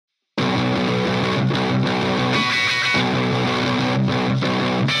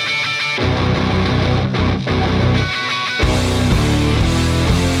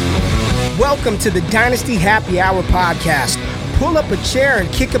Welcome to the Dynasty Happy Hour podcast. Pull up a chair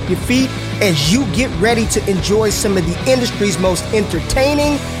and kick up your feet as you get ready to enjoy some of the industry's most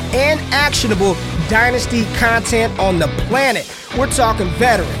entertaining and actionable Dynasty content on the planet. We're talking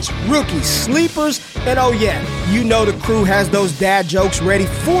veterans, rookies, sleepers, and oh yeah, you know the crew has those dad jokes ready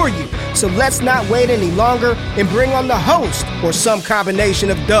for you. So let's not wait any longer and bring on the host or some combination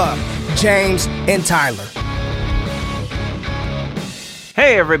of Doug, James, and Tyler.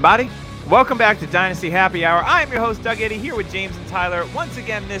 Hey everybody, welcome back to Dynasty Happy Hour. I am your host Doug Eddy here with James and Tyler. Once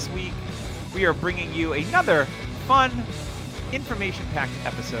again this week, we are bringing you another fun, information-packed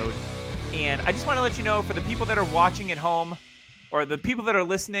episode. And I just want to let you know, for the people that are watching at home, or the people that are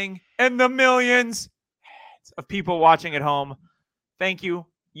listening, and the millions of people watching at home, thank you.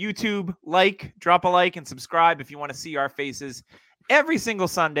 YouTube, drop a like, and subscribe if you want to see our faces every single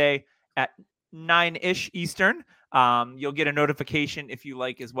Sunday at 9-ish Eastern. You'll get a notification if you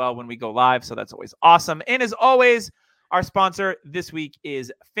like as well when we go live, so that's always awesome. And as always, our sponsor this week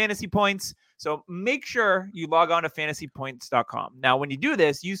is Fantasy Points. So make sure you log on to fantasypoints.com. Now, when you do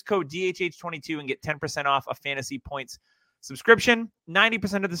this, use code DHH22 and get 10% off a Fantasy Points subscription.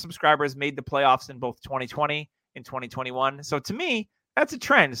 90% of the subscribers made the playoffs in both 2020 and 2021. So to me, that's a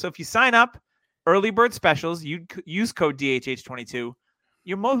trend. So if you sign up, early bird specials, you use code DHH22,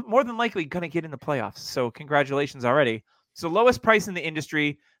 you're more than likely going to get in the playoffs. So congratulations already. It's the lowest price in the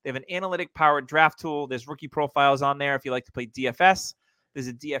industry. They have an analytic-powered draft tool. There's rookie profiles on there if you like to play DFS. There's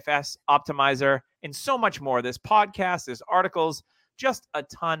a DFS optimizer and so much more. There's podcasts, there's articles, just a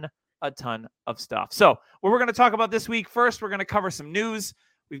ton of stuff. So what we're going to talk about this week, first, we're going to cover some news.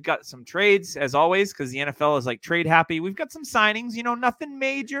 We've got some trades, as always, because the NFL is like trade happy. We've got some signings, nothing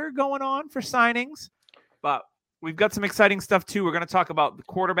major going on for signings, but we've got some exciting stuff too. We're going to talk about the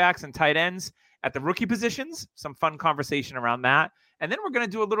quarterbacks and tight ends at the rookie positions, some fun conversation around that. And then we're going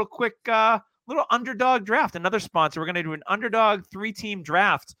to do a little quick, little underdog draft. Another sponsor. We're going to do an underdog 3-team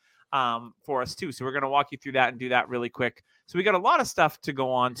draft for us too. So we're going to walk you through that and do that really quick. So we got a lot of stuff to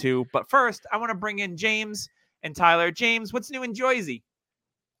go on to, but first I want to bring in James and Tyler. James, what's new in Jersey?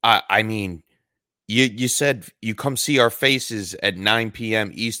 I mean, you said you come see our faces at 9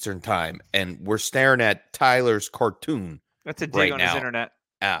 p.m. Eastern time, and we're staring at Tyler's cartoon. That's a dig right on now. His internet.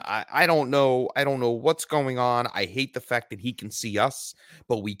 I don't know. I don't know what's going on. I hate the fact that he can see us,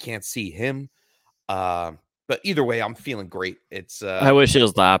 but we can't see him. But either way, I'm feeling great. It's. I wish it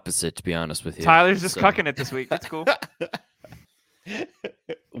was the opposite, to be honest with you. Tyler's just cucking it this week. That's cool.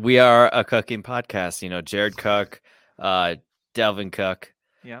 We are a cooking podcast. Jared Cook, Delvin Cook.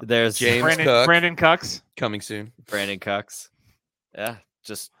 Yeah. There's James Brandon Cooks coming soon. Brandon Cooks. Yeah,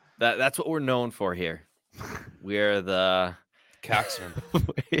 just that's what we're known for here. We're the Coxman.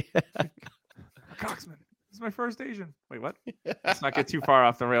 Coxman. This is my first Asian. Wait, what? Let's not get too far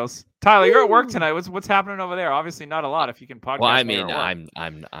off the rails. Tyler, you're at work tonight. What's happening over there? Obviously, not a lot. If you can podcast. Well, I mean,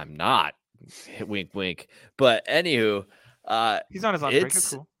 I'm not. Wink, wink. But anywho, he's on his lunch break. It's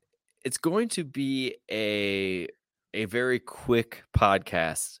cool. It's going to be a very quick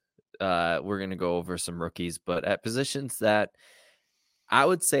podcast. We're going to go over some rookies, but at positions that I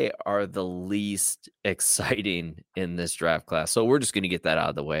would say are the least exciting in this draft class. So we're just going to get that out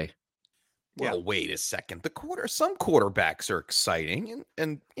of the way. Well, wait a second. Some quarterbacks are exciting,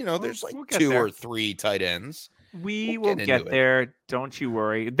 and there's we'll 2 or 3 tight ends. We will get there. Don't you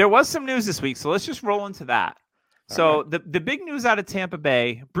worry. There was some news this week, so let's just roll into that. So the big news out of Tampa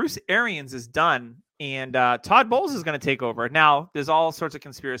Bay, Bruce Arians is done, and Todd Bowles is going to take over. Now, there's all sorts of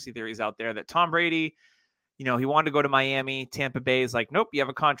conspiracy theories out there that Tom Brady, he wanted to go to Miami. Tampa Bay is like, nope, you have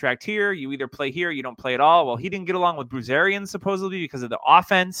a contract here. You either play here, you don't play at all. Well, he didn't get along with Bruce Arians, supposedly, because of the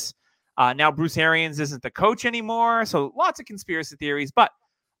offense. Now Bruce Arians isn't the coach anymore. So lots of conspiracy theories. But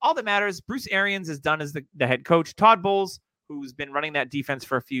all that matters, Bruce Arians is done as the head coach. Todd Bowles, who's been running that defense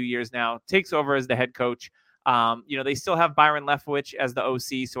for a few years now, takes over as the head coach. They still have Byron Leftwich as the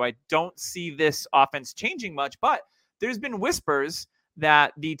OC, so I don't see this offense changing much. But there's been whispers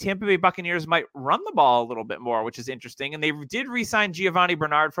that the Tampa Bay Buccaneers might run the ball a little bit more, which is interesting. And they did re-sign Giovanni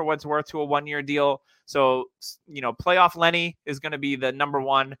Bernard for what's worth to a 1-year deal. So, playoff Lenny is going to be the number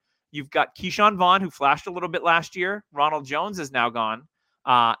one. You've got Keyshawn Vaughn, who flashed a little bit last year. Ronald Jones is now gone.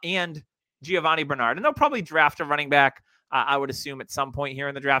 And Giovanni Bernard. And they'll probably draft a running back, I would assume, at some point here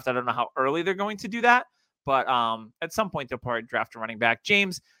in the draft. I don't know how early they're going to do that. But at some point, they'll probably draft a running back.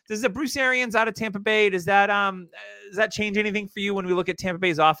 James, does the Bruce Arians out of Tampa Bay, does that change anything for you when we look at Tampa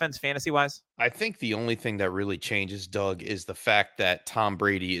Bay's offense fantasy-wise? I think the only thing that really changes, Doug, is the fact that Tom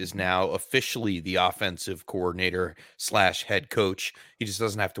Brady is now officially the offensive coordinator / head coach. He just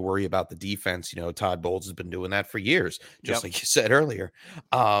doesn't have to worry about the defense. Todd Bowles has been doing that for years, just like you said earlier.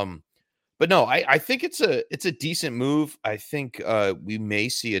 But no, I think it's a decent move. I think we may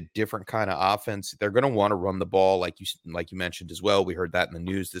see a different kind of offense. They're going to want to run the ball, like you mentioned as well. We heard that in the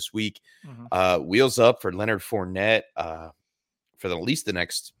news this week. Wheels up for Leonard Fournette for at least the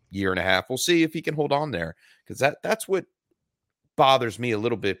next year and a half. We'll see if he can hold on there, because that's what bothers me a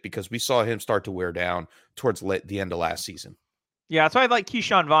little bit, because we saw him start to wear down towards the end of last season. Yeah, that's why I like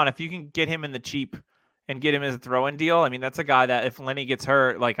Keyshawn Vaughn. If you can get him in the cheap and get him as a throw-in deal, I mean, that's a guy that if Lenny gets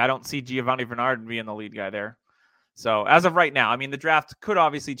hurt, like I don't see Giovanni Bernard being the lead guy there. So as of right now, I mean, the draft could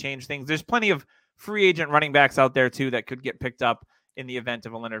obviously change things. There's plenty of free agent running backs out there too that could get picked up in the event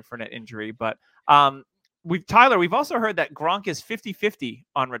of a Leonard Fournette injury. But we've also heard that Gronk is 50-50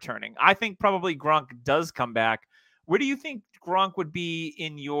 on returning. I think probably Gronk does come back. Where do you think Gronk would be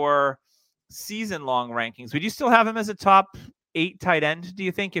in your season-long rankings? Would you still have him as a top 8 tight end, do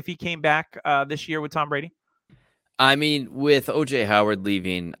you think, if he came back this year with Tom Brady? I mean, with OJ Howard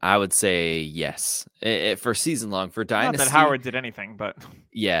leaving, I would say yes. For season long, for Dynasty. Not that Howard did anything, but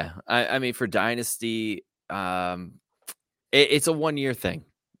yeah, I mean, for Dynasty, it's a 1-year thing.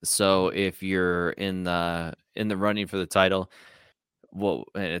 So if you're in the running for the title, well,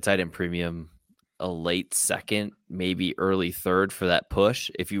 a tight end premium, a late second, maybe early third for that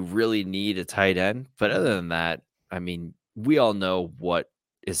push, if you really need a tight end. But other than that, I mean, we all know what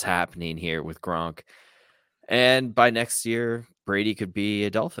is happening here with Gronk. And by next year, Brady could be a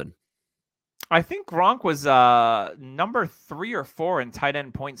Dolphin. I think Gronk was number 3 or 4 in tight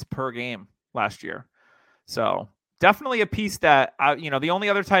end points per game last year. So definitely a piece that, the only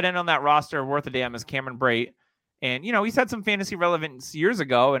other tight end on that roster worth a damn is Cameron Brate. And, he's had some fantasy relevance years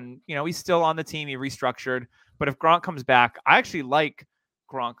ago, and, he's still on the team. He restructured. But if Gronk comes back, I actually like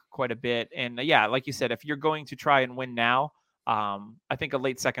Gronk quite a bit. And yeah, like you said, if you're going to try and win now, I think a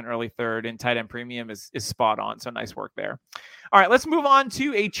late second, early third in tight end premium is spot on. So nice work there. All right, let's move on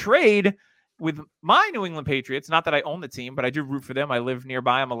to a trade with my New England Patriots. Not that I own the team, but I do root for them. I live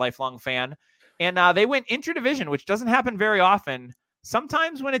nearby. I'm a lifelong fan. And they went intra-division, which doesn't happen very often.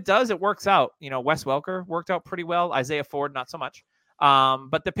 Sometimes when it does, it works out. Wes Welker worked out pretty well. Isaiah Ford, not so much.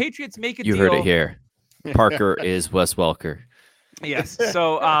 But the Patriots make a deal. You heard it here. Parker is Wes Welker. Yes.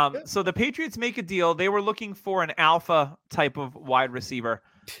 So the Patriots make a deal. They were looking for an alpha type of wide receiver.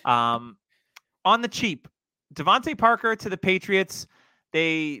 On the cheap, Devontae Parker to the Patriots.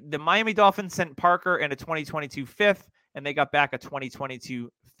 The Miami Dolphins sent Parker and a 2022 fifth, and they got back a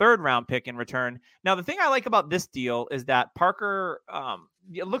 2022 third round pick in return. Now, the thing I like about this deal is that Parker,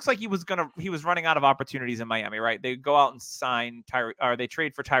 it looks like he was running out of opportunities in Miami, right? They go out and sign they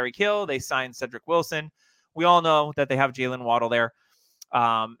trade for Tyreek Hill. They sign Cedric Wilson. We all know that they have Jalen Waddle there.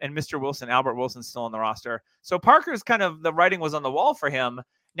 And Mr. Wilson, Albert Wilson's still on the roster. So Parker's the writing was on the wall for him.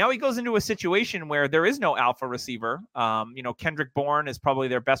 Now he goes into a situation where there is no alpha receiver. Kendrick Bourne is probably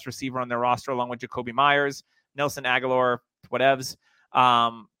their best receiver on their roster, along with Jacoby Myers, Nelson Aguilar, whatevs.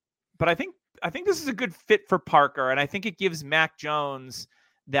 But I think this is a good fit for Parker, and I think it gives Mac Jones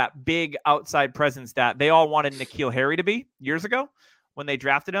that big outside presence that they all wanted N'Keal Harry to be years ago when they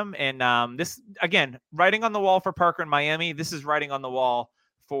drafted him. And this, again, writing on the wall for Parker in Miami. This is writing on the wall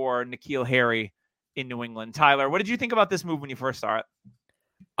for N'Keal Harry in New England. Tyler, what did you think about this move when you first saw it?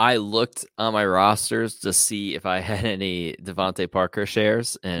 I looked on my rosters to see if I had any Devontae Parker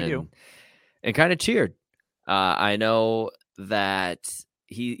shares and kind of cheered. I know that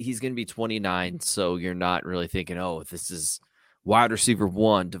he's going to be 29, so you're not really thinking, oh, this is wide receiver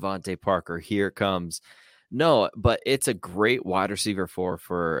 1, Devontae Parker. Here it comes. No, but it's a great wide receiver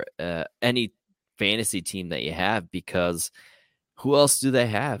for any fantasy team that you have, because who else do they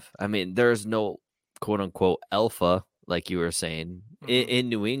have? I mean, there's no quote unquote alpha, like you were saying, in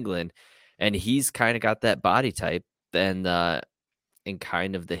New England, and he's kind of got that body type and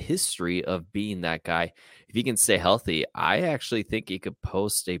kind of the history of being that guy. If he can stay healthy, I actually think he could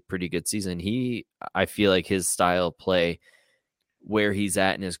post a pretty good season. I feel like his style of play, where he's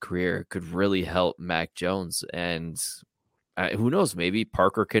at in his career, could really help Mac Jones. And who knows, maybe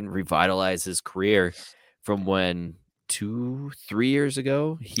Parker can revitalize his career from when 2-3 years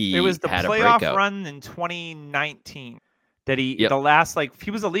ago he was the had playoff a breakout run in 2019 that he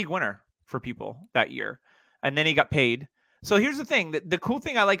was a league winner for people that year, and then he got paid. So here's the thing: the cool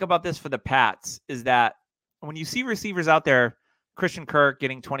thing I like about this for the Pats is that when you see receivers out there, Christian Kirk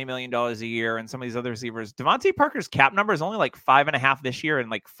getting $20 million a year, and some of these other receivers, Devontae Parker's cap number is only like 5.5 this year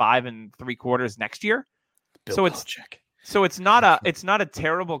and like 5 3/4 next year. Bill So it's not a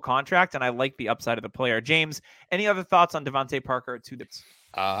terrible contract, and I like the upside of the player. James, any other thoughts on Devontae Parker to the?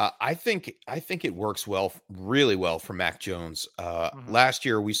 I think it works really well for Mac Jones. Last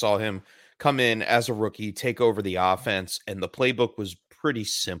year we saw him come in as a rookie, take over the offense, and the playbook was pretty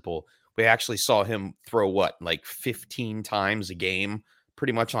simple. We actually saw him throw like 15 times a game,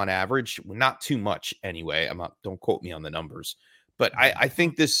 pretty much on average. Not too much anyway. Don't quote me on the numbers. But I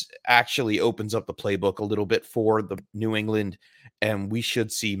think this actually opens up the playbook a little bit for the New England, and we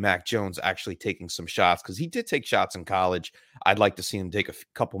should see Mac Jones actually taking some shots because he did take shots in college. I'd like to see him take a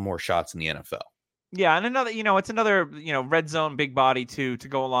couple more shots in the NFL. Yeah, and it's another, red zone big body to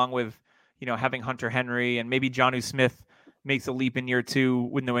go along with, having Hunter Henry and maybe Jonnu Smith makes a leap in year 2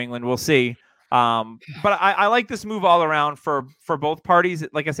 with New England. We'll see. But I like this move all around for both parties.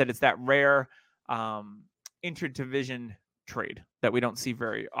 Like I said, it's that rare interdivision trade that we don't see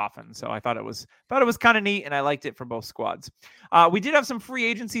very often. So I thought it was kind of neat, and I liked it for both squads. We did have some free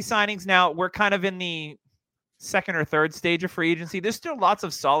agency signings. Now we're kind of in the second or third stage of free agency. There's still lots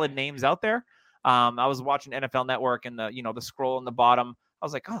of solid names out there. I was watching NFL Network, and the scroll in the bottom, I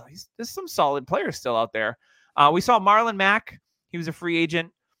was like, oh, there's some solid players still out there. We saw Marlon Mack. He was a free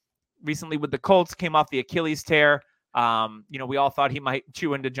agent recently with the Colts, came off the Achilles tear. We all thought he might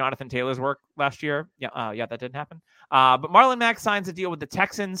chew into Jonathan Taylor's work last year. Yeah, that didn't happen. But Marlon Mack signs a deal with the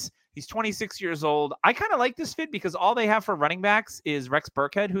Texans. He's 26 years old. I kind of like this fit because all they have for running backs is Rex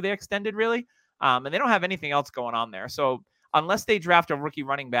Burkhead, who they extended really. And they don't have anything else going on there. So unless they draft a rookie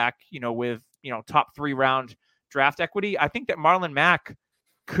running back, with, top 3 round draft equity, I think that Marlon Mack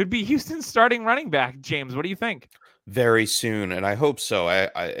could be Houston's starting running back. James, what do you think? Very soon, and I hope so. I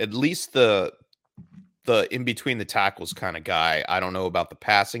at least the in between the tackles kind of guy. I don't know about the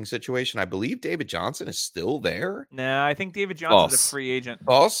passing situation. I believe David Johnson is still there. No, I think David Johnson's a free agent.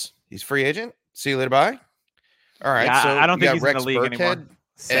 False. He's free agent. See you later. Bye. All right. Yeah, so I don't think he's Rex in the league Burkhead, anymore.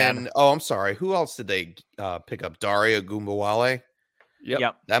 Sad. And I'm sorry. Who else did they pick up? Daria Gumbawale.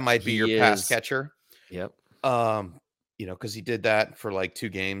 Yep. That might be your pass catcher. Yep. Because he did that for like 2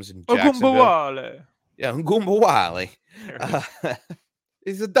 games in Jacksonville. Gumbawale. Yeah, Gumbawale.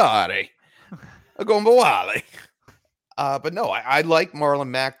 He's a Dari. A Gumbawale. But no, I like Marlon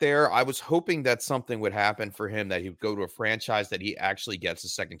Mack there. I was hoping that something would happen for him, that he would go to a franchise that he actually gets a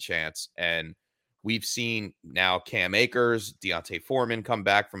second chance. And we've seen now Cam Akers, Deontay Foreman come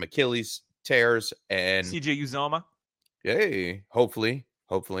back from Achilles tears, and CJ Uzomah. Yay. Hopefully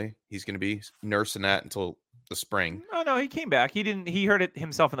he's going to be nursing that until the spring. Oh, no, he came back. He hurt it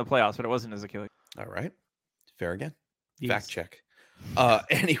himself in the playoffs, but it wasn't his Achilles. All right. Fair again. Yes. Fact check.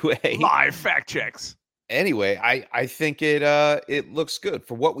 Anyway. Live fact checks. Anyway, I think it looks good.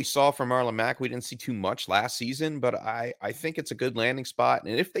 For what we saw from Marlon Mack, we didn't see too much last season, but I think it's a good landing spot.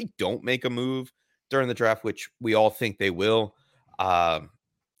 And if they don't make a move during the draft, which we all think they will,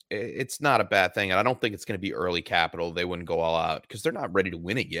 it's not a bad thing. And I don't think it's going to be early capital. They wouldn't go all out because they're not ready to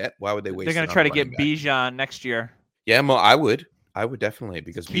win it yet. Why would they waste? They're going to try to get Bijan next year. Yeah, I would definitely,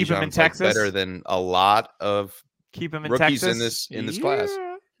 because Bijan's like better than a lot of rookies in this class.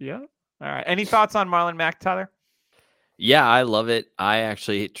 Yeah. All right. Any thoughts on Marlon Mack, Tyler? Yeah, I love it. I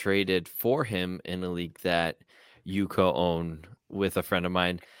actually traded for him in a league that you co-own with a friend of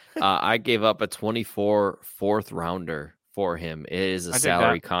mine. I gave up a 24 fourth rounder for him. It is a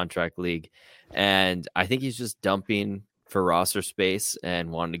salary contract league. And I think he's just dumping for roster space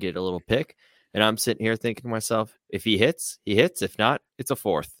and wanting to get a little pick. And I'm sitting here thinking to myself, if he hits, he hits. If not, it's a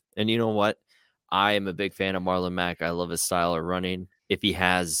 4th. And you know what? I am a big fan of Marlon Mack. I love his style of running. If he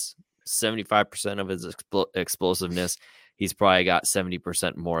has 75% of his explosiveness, he's probably got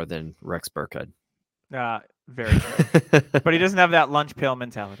 70% more than Rex Burkhead. Very true. But he doesn't have that lunch pail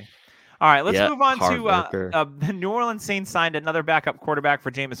mentality. All right, let's move on to the New Orleans Saints signed another backup quarterback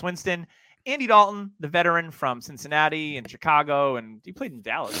for Jameis Winston. Andy Dalton, the veteran from Cincinnati and Chicago, and he played in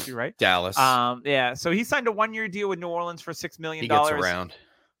Dallas too, right? Dallas. Yeah. So he signed a 1-year deal with New Orleans for $6 million. He gets around.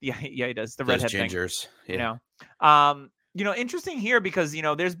 Yeah, he does. The redhead gingers. Thing. Yeah. Interesting here because,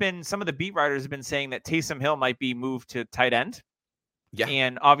 there's been some of the beat writers have been saying that Taysom Hill might be moved to tight end. Yeah.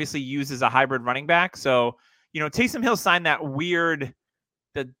 And obviously used as a hybrid running back. So, Taysom Hill signed that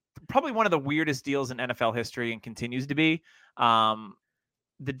probably one of the weirdest deals in NFL history and continues to be.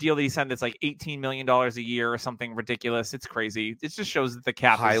 The deal that he signed that's like $18 million a year or something ridiculous. It's crazy. It just shows that the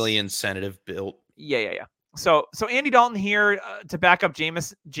cap highly incentive built. Yeah. So Andy Dalton here to back up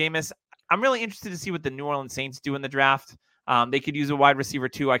Jameis. I'm really interested to see what the New Orleans Saints do in the draft. They could use a wide receiver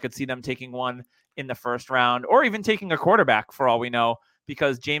too. I could see them taking one in the first round or even taking a quarterback for all we know,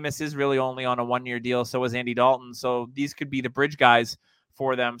 because Jameis is really only on a 1-year deal. So is Andy Dalton. So these could be the bridge guys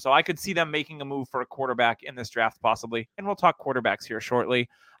for them. So I could see them making a move for a quarterback in this draft possibly. And we'll talk quarterbacks here shortly.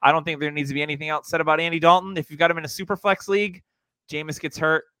 I don't think there needs to be anything else said about Andy Dalton. If you've got him in a super flex league, Jameis gets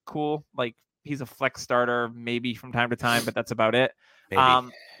hurt. Cool. Like he's a flex starter maybe from time to time, but that's about it.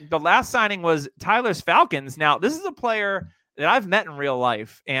 The last signing was Tyler's Falcons. Now, this is a player that I've met in real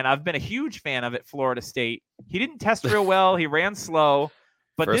life, and I've been a huge fan of at Florida State. He didn't test real well. He ran slow.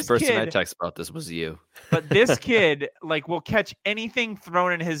 But First this person kid, I text about this was you. But this kid, like, will catch anything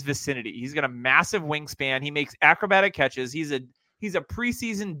thrown in his vicinity. He's got a massive wingspan. He makes acrobatic catches. He's a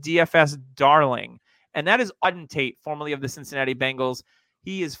preseason DFS darling. And that is Auden Tate, formerly of the Cincinnati Bengals.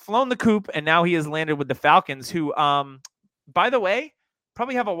 He has flown the coop, and now he has landed with the Falcons, who, by the way,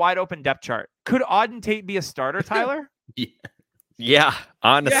 probably have a wide open depth chart. Could Auden Tate be a starter, Tyler? Yeah,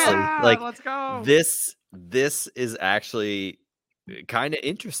 honestly. like, let's go. This is actually kind of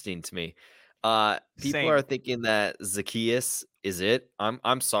interesting to me. People are thinking that Zaccheaus is it.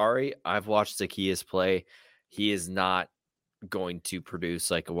 I'm sorry. I've watched Zaccheaus play. He is not going to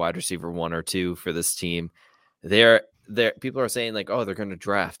produce like a wide receiver 1 or 2 for this team. There people are saying like, oh, they're going to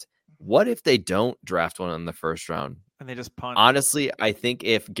draft. What if they don't draft one in the first round and they just punt? Honestly, I think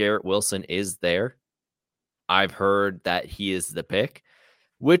if Garrett Wilson is there, I've heard that he is the pick,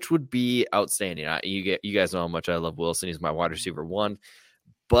 which would be outstanding. You guys know how much I love Wilson. He's my wide receiver 1.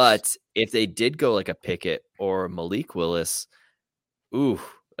 But if they did go like a Pickett or Malik Willis,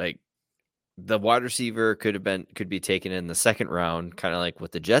 like the wide receiver could be taken in the second round, kind of like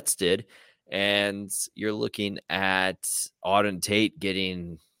what the Jets did. And you're looking at Auden Tate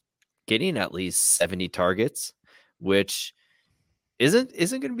getting at least 70 targets, which isn't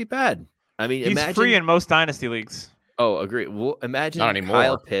going to be bad. I mean, he's free in most dynasty leagues. Oh, agree. Well, imagine Not anymore.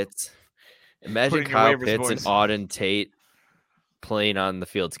 Kyle Pitts. Imagine Kyle Pitts and Auden Tate playing on the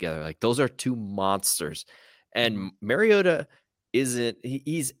field together. Like, those are two monsters. And Mariota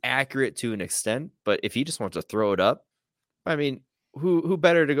he's accurate to an extent, but if he just wants to throw it up, I mean, who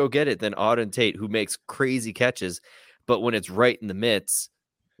better to go get it than Auden Tate, who makes crazy catches, but when it's right in the midst,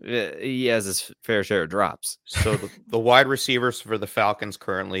 he has his fair share of drops. So the wide receivers for the Falcons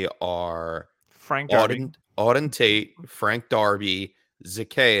currently are Frank Darby, Auden Tate, Frank Darby,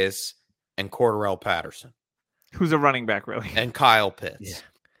 Zaccheaus, and Cordarrelle Patterson. Who's a running back, really? And Kyle Pitts.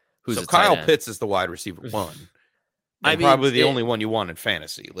 Yeah. So Kyle Pitts is the wide receiver 1. I mean, probably the only one you want in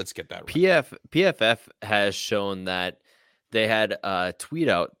fantasy. Let's get that right. PFF has shown that they had a tweet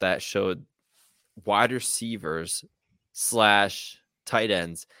out that showed wide receivers / tight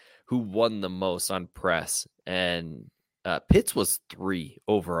ends who won the most on press. And Pitts was 3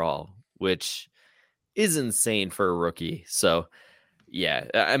 overall, which is insane for a rookie. So, yeah,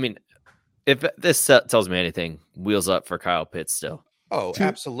 I mean, if this tells me anything, wheels up for Kyle Pitts still. Oh,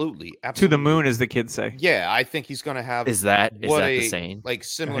 absolutely. To the moon, as the kids say. Yeah, I think he's going to have. Is that the saying? Like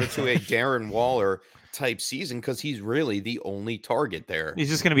similar to a Darren Waller type season, because he's really the only target there. He's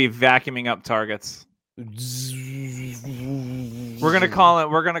just going to be vacuuming up targets. We're gonna call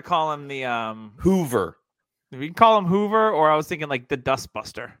him the Hoover. We can call him Hoover, or I was thinking like the Dust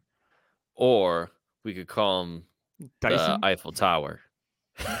Buster, or we could call him Dyson? The Eiffel Tower.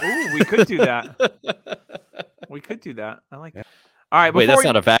 Ooh, we could do that. I like that. All right. Wait, that's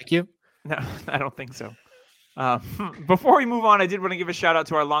not a vacuum? No, I don't think so. Before we move on, I did want to give a shout out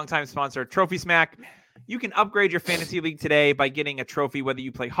to our longtime sponsor, Trophy Smack. You can upgrade your fantasy league today by getting a trophy, whether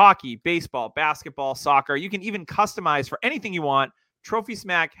you play hockey, baseball, basketball, soccer. You can even customize for anything you want. Trophy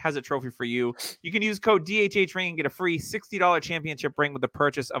Smack has a trophy for you. You can use code DHHRing and get a free $60 championship ring with the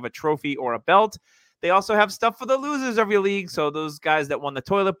purchase of a trophy or a belt. They also have stuff for the losers of your league. So those guys that won the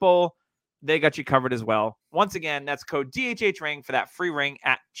toilet bowl, they got you covered as well. Once again, that's code DHHRing for that free ring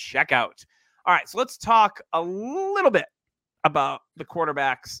at checkout. All right, so let's talk a little bit about the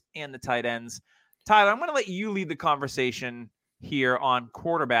quarterbacks and the tight ends. Tyler, I'm going to let you lead the conversation here on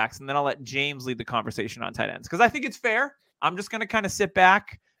quarterbacks, and then I'll let James lead the conversation on tight ends, because I think it's fair. I'm just going to kind of sit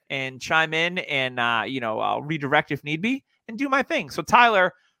back and chime in and, I'll redirect if need be and do my thing. So,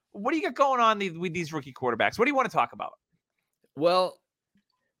 Tyler, what do you got going on with these rookie quarterbacks? What do you want to talk about? Well,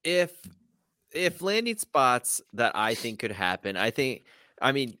 if landing spots that I think could happen,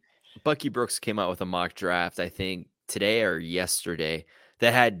 Bucky Brooks came out with a mock draft, I think today or yesterday,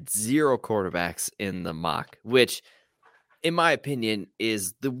 that had 0 quarterbacks in the mock, which in my opinion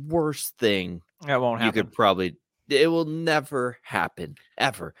is the worst thing. That won't happen. It will never happen,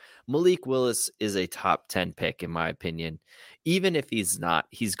 ever. Malik Willis is a top 10 pick, in my opinion. Even if he's not,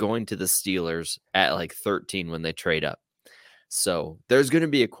 he's going to the Steelers at like 13 when they trade up. So there's going to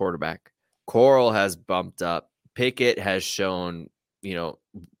be a quarterback. Coral has bumped up. Pickett has shown,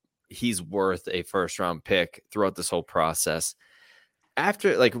 he's worth a first round pick throughout this whole process.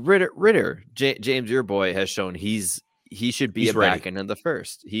 After like Ritter, James, your boy, has shown he should be back end of the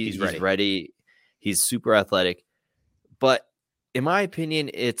first. He's ready. He's super athletic. But in my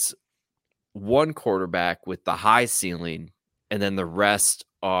opinion, it's one quarterback with the high ceiling, and then the rest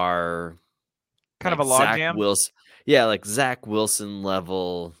are kind of a logjam. Yeah, like Zach Wilson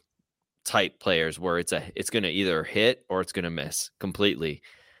level type players where it's going to either hit or it's going to miss completely.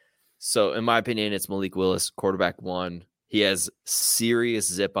 So in my opinion, it's Malik Willis, quarterback 1. He has serious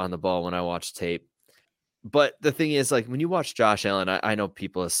zip on the ball when I watch tape. But the thing is, like, when you watch Josh Allen, I know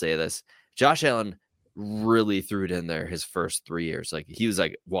people say this. Josh Allen really threw it in there his first 3 years. Like, he was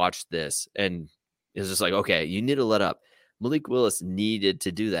like, watch this. And it was just like, okay, you need to let up. Malik Willis needed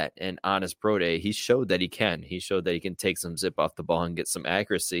to do that. And on his pro day, he showed that he can. He showed that he can take some zip off the ball and get some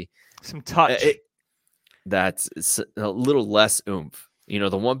accuracy. Some touch. That's a little less oomph. You know,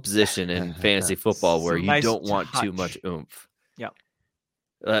 the one position in fantasy football where you don't want too much oomph. Yeah.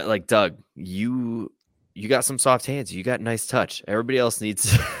 Like, Doug, you got some soft hands. You got nice touch. Everybody else needs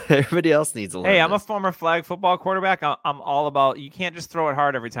a learn. Hey, I'm a former flag football quarterback. I'm all about, you can't just throw it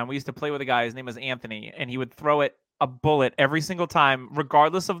hard every time. We used to play with a guy, his name was Anthony, and he would throw it a bullet every single time,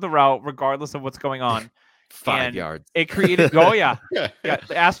 regardless of the route, regardless of what's going on. 5 yards. It created, yeah.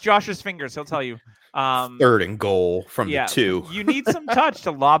 Ask Josh's fingers. He'll tell you. 3rd and goal from the 2. You need some touch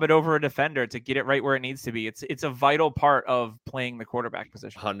to lob it over a defender to get it right where it needs to be. It's a vital part of playing the quarterback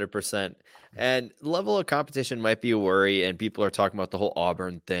position. 100%. And level of competition might be a worry, and people are talking about the whole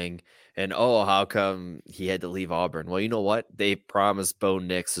Auburn thing. And, how come he had to leave Auburn? Well, you know what? They promised Bo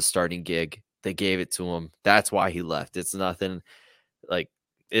Nix a starting gig. They gave it to him. That's why he left. It's nothing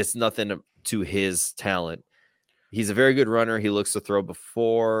to his talent. He's a very good runner. He looks to throw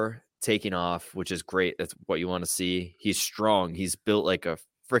before taking off, which is great. That's what you want to see. He's strong. He's built like a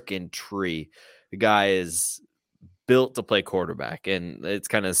freaking tree. The guy is built to play quarterback, and it's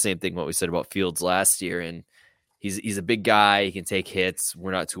kind of the same thing what we said about Fields last year. And he's a big guy. He can take hits.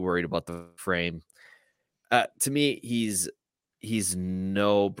 We're not too worried about the frame. To me, he's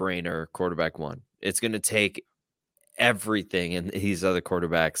no-brainer quarterback 1. It's going to take everything in these other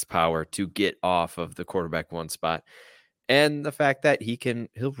quarterbacks' power to get off of the quarterback 1 spot. And the fact that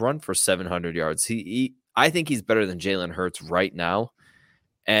he'll run for 700 yards. I think he's better than Jalen Hurts right now.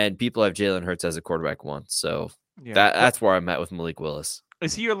 And people have Jalen Hurts as a quarterback 1. So that's where I'm at with Malik Willis.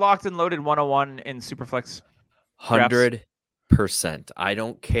 Is he your locked and loaded 101 in Superflex? 100%. I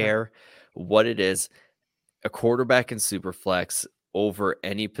don't care what it is. A quarterback in Superflex over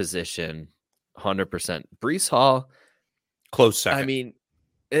any position, 100%. Breece Hall, close second. I mean,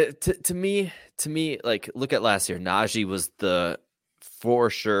 to me, like, look at last year. Najee was the for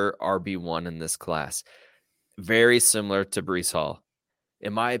sure RB1 in this class. Very similar to Breece Hall.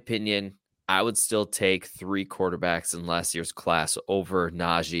 In my opinion, I would still take 3 quarterbacks in last year's class over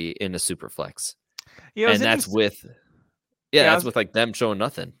Najee in a Superflex. And that's with like them showing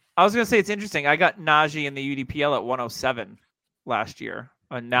nothing. I was going to say, it's interesting. I got Najee in the UDPL at 107 last year.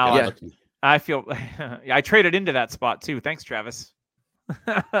 And now I feel I traded into that spot too. Thanks, Travis.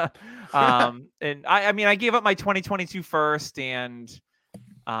 And I gave up my 2022 first and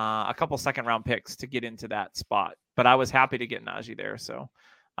a couple second round picks to get into that spot, but I was happy to get Najee there. So,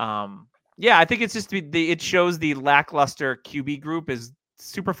 I think it's just it shows the lackluster QB group is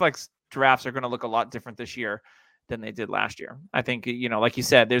Superflex drafts are going to look a lot different this year than they did last year. I think, like you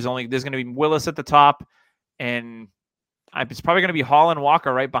said, there's going to be Willis at the top, and it's probably going to be Hall and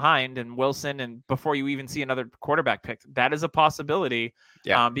Walker right behind, and Wilson, and before you even see another quarterback pick. That is a possibility.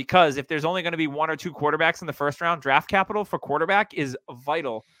 Yeah. Because if there's only going to be 1 or 2 quarterbacks in the first round, draft capital for quarterback is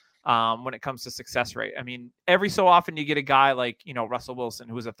vital when it comes to success rate. I mean, every so often you get a guy like, Russell Wilson,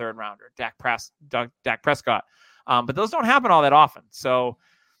 who was a 3rd rounder, Dak Prescott. But those don't happen all that often. So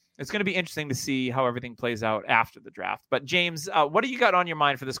it's going to be interesting to see how everything plays out after the draft. But James, what do you got on your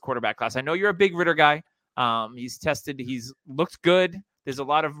mind for this quarterback class? I know you're a big Ritter guy. He's tested. He's looked good. There's a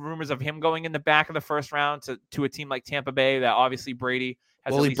lot of rumors of him going in the back of the first round to a team like Tampa Bay that obviously Brady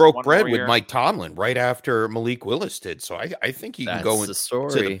has. Well, he broke bread with Mike Tomlin right after Malik Willis did. So I think he can go to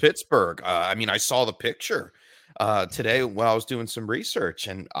the Pittsburgh. I saw the picture today while I was doing some research,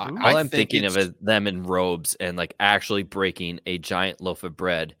 and I'm thinking of them in robes and like actually breaking a giant loaf of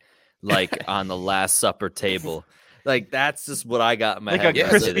bread, like on the Last Supper table. Like, that's just what I got in my head. A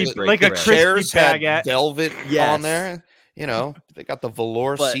crispy baguette. Velvet on there. They got the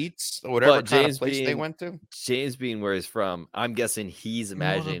velour seats or whatever kind of place they went to. James being where he's from, I'm guessing he's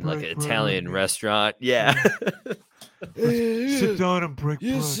imagining like an Italian restaurant. Yeah. Sit down and break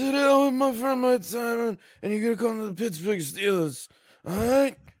bread. You sit down with my friend Mike Simon, and you're gonna come to the Pittsburgh Steelers. All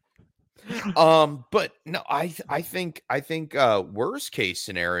right. But no, I think worst case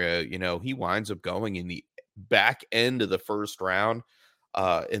scenario, he winds up going in the back end of the first round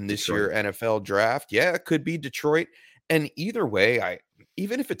in this year NFL draft. Yeah, it could be Detroit. And either way,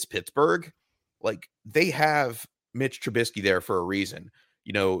 even if it's Pittsburgh, like, they have Mitch Trubisky there for a reason.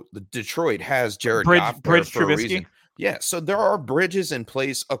 the Detroit has Jared Goff there for a reason. Yeah, so there are bridges in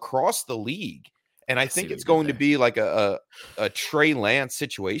place across the league. And I think it's going to be like a Trey Lance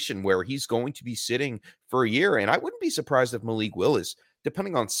situation where he's going to be sitting for a year. And I wouldn't be surprised if Malik Willis,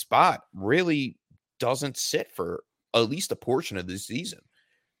 depending on spot, really doesn't sit for at least a portion of the season.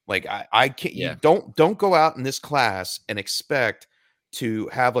 Like I can't. Yeah. You don't go out in this class and expect to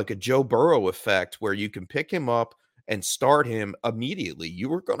have like a Joe Burrow effect where you can pick him up and start him immediately.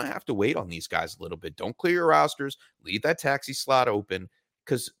 You are going to have to wait on these guys a little bit. Don't clear your rosters. Leave that taxi slot open,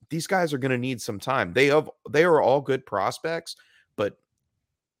 because these guys are going to need some time. They are all good prospects, but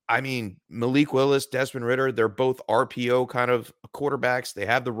I mean, Malik Willis, Desmond Ridder, they're both RPO kind of quarterbacks. They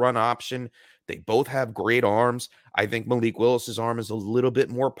have the run option. They both have great arms. I think Malik Willis's arm is a little bit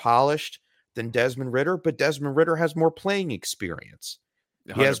more polished than Desmond Ridder, but Desmond Ridder has more playing experience.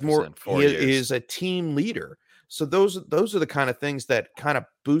 He has more. He is a team leader. So those are the kind of things that kind of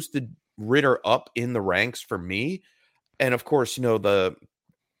boosted Ridder up in the ranks for me. And of course, the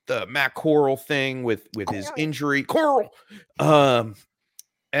Matt Corral thing with his injury, Corral,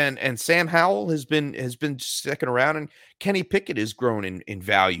 and Sam Howell has been sticking around, and Kenny Pickett has grown in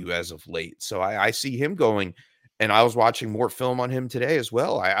value as of late. So I see him going, and I was watching more film on him today as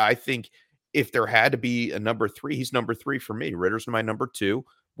well. I think if there had to be a number 3, he's number 3 for me. Ritter's my number 2.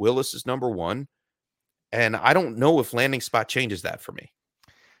 Willis is number 1. And I don't know if landing spot changes that for me.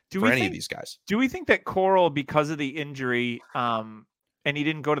 Any of these guys. Do we think that Corral, because of the injury, and he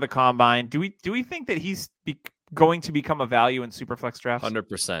didn't go to the combine, do we think that he's going to become a value in Superflex drafts?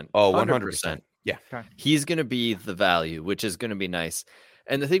 100%. Oh, 100%. Yeah. Okay. He's going to be the value, which is going to be nice.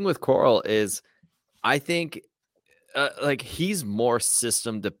 And the thing with Corral is, I think he's more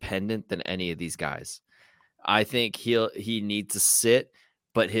system dependent than any of these guys. I think he needs to sit,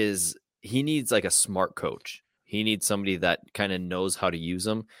 but he needs like a smart coach. He needs somebody that kind of knows how to use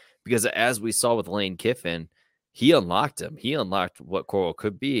him, because as we saw with Lane Kiffin, he unlocked him. He unlocked what Corral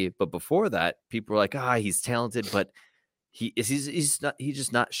could be. But before that, people were like, he's talented, but he's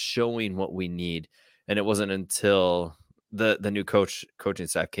just not showing what we need. And it wasn't until the new coaching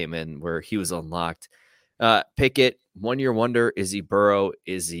staff came in where he was unlocked. Pickett, 1-year wonder. Is he Burrow?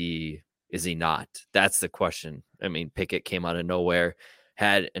 Is he not? That's the question. I mean, Pickett came out of nowhere,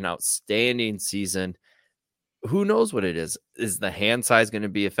 had an outstanding season. Who knows what it is? Is the hand size going to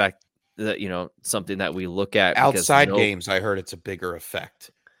be something that we look at outside games? I heard it's a bigger effect.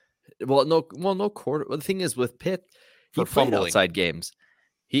 No quarter. Well, the thing is with Pitt, he played outside games.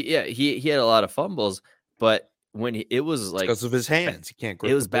 He had a lot of fumbles, but when it was like because of his hands, he can't.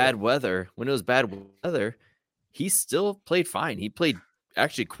 It was bad weather. When it was bad weather, he still played fine. He played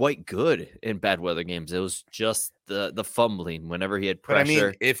actually quite good in bad weather games. It was just the fumbling whenever he had pressure. But I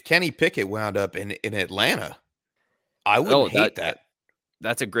mean, if Kenny Pickett wound up in Atlanta, I wouldn't hate that.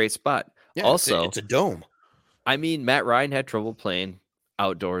 That's a great spot. Yeah, also, it's a dome. I mean, Matt Ryan had trouble playing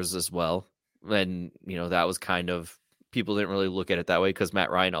outdoors as well. And, that was kind of, people didn't really look at it that way because Matt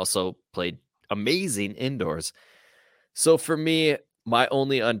Ryan also played amazing indoors. So for me, my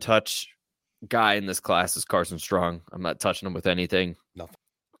only untouched guy in this class is Carson Strong. I'm not touching him with anything. Nothing.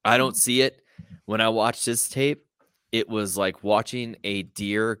 I don't see it. When I watched his tape, it was like watching a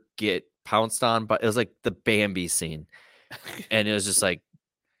deer get pounced on, but it was like the Bambi scene. And it was just like,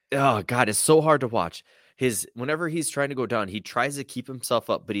 oh God, it's so hard to watch. Whenever he's trying to go down, he tries to keep himself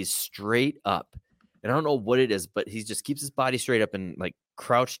up, but he's straight up. And I don't know what it is, but he just keeps his body straight up and like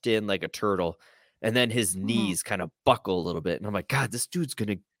crouched in like a turtle. And then his knees kind of buckle a little bit. And I'm like, God, this dude's going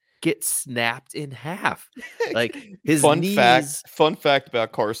to get snapped in half. Like his knees. Fun fact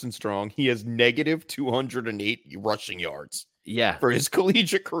about Carson Strong. He has negative 208 rushing yards. Yeah. For his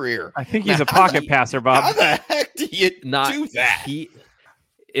collegiate career. I think he's a pocket passer, Bob. How the heck do you do that?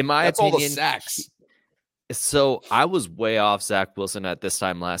 In my That's opinion, all the sacks. So I was way off Zach Wilson at this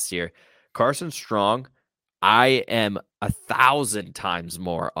time last year. Carson Strong, I am 1,000 times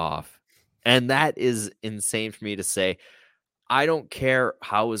more off. And that is insane for me to say. I don't care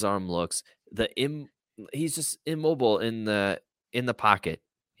how his arm looks. He's just immobile in the pocket.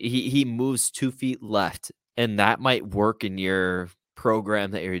 He moves 2 feet left, and that might work in your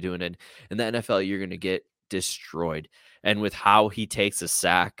program that you're doing. In the NFL, you're going to get destroyed. And with how he takes a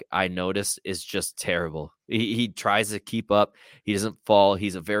sack, I noticed is just terrible. He tries to keep up. He doesn't fall.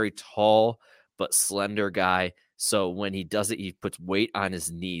 He's a very tall but slender guy. So when he does it, he puts weight on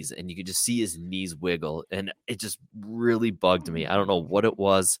his knees, and you can just see his knees wiggle. And it just really bugged me. I don't know what it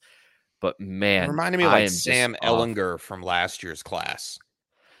was, but man, it reminded me of like Sam Ehlinger from last year's class.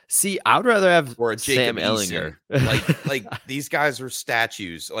 See, I would rather have or a Sam Ehlinger. like these guys are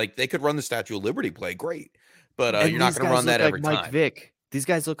statues. Like they could run the Statue of Liberty play great, but you're not going to run that every time. Mike Vick. these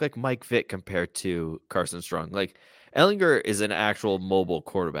guys look like Mike Vick compared to Carson Strong. Like Ehlinger is an actual mobile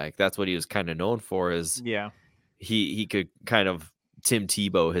quarterback. That's what he was kind of known for. Is he could kind of Tim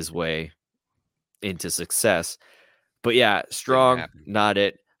Tebow his way into success. But yeah, Strong, not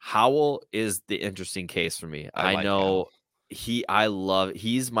it. Howell is the interesting case for me. I know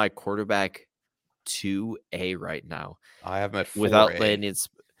he's my quarterback 2A right now. I have him at 4A. Without landing,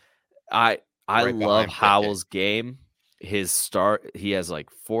 I love Howell's game. His start, he has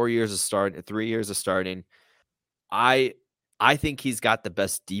like 4 years of starting, 3 years of starting. I think he's got the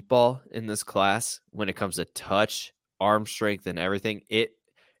best deep ball in this class when it comes to touch, arm strength, and everything. It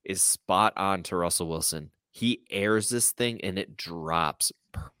is spot on to Russell Wilson. He airs this thing and it drops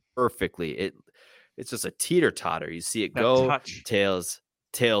perfectly. It's just a teeter-totter. You see it go,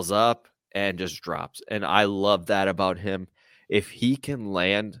 tails up, and just drops. And I love that about him. If he can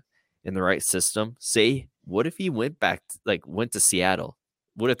land in the right system, what if he went to Seattle?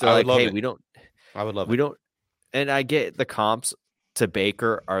 What if they're like, hey, we don't. I would love we don't. And I get the comps to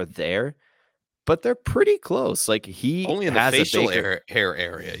Baker are there, but they're pretty close. Like he only in the facial hair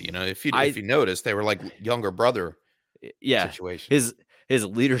area. You know, if you notice, they were like younger brother. Yeah, situation. His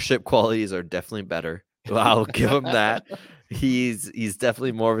leadership qualities are definitely better. I'll give him that. He's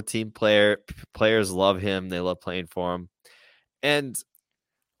definitely more of a team player. Players love him. They love playing for him. And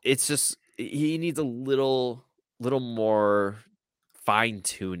it's just he needs a little more fine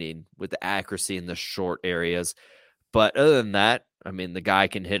tuning with the accuracy in the short areas. But other than that, I mean, the guy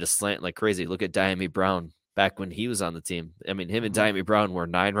can hit a slant like crazy. Look at Diami Brown back when he was on the team. I mean, him and Diami Brown were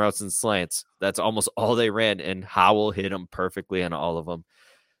 9 routes and slants. That's almost all they ran, and Howell hit him perfectly on all of them.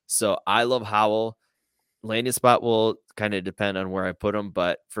 So I love Howell. Landing spot will kind of depend on where I put him,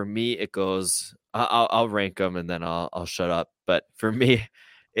 but for me, it goes. I'll rank them and then I'll shut up. But for me,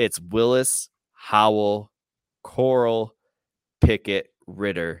 it's Willis, Howell, Corral, Pickett,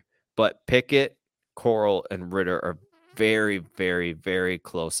 Ritter. But Pickett, Corral, and Ritter are very, very, very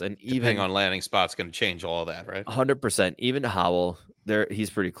close. And depending on landing spot's going to change all that, right? 100%. Even Howell, he's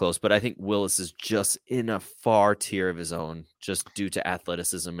pretty close. But I think Willis is just in a far tier of his own, just due to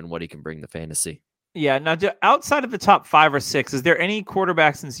athleticism and what he can bring to fantasy. Yeah. Now, outside of the top 5 or 6, is there any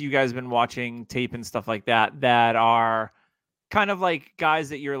quarterbacks, since you guys have been watching tape and stuff like that, that are kind of like guys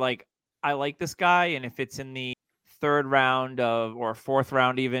that you're like, I like this guy, and if it's in the 3rd round or 4th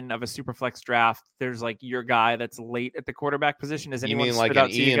round even of a super flex draft, there's like your guy that's late at the quarterback position? Is anyone you mean like an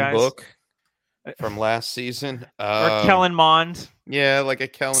Ian Book from last season? Or Kellen Mond? Yeah, like a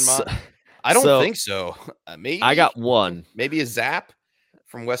Kellen Mond. I don't think so. Maybe I got one. Maybe a Zap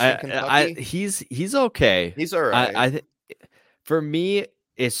from Western Kentucky. He's okay. He's all right. For me,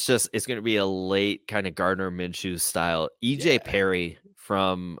 it's going to be a late kind of Gardner Minshew style. EJ Perry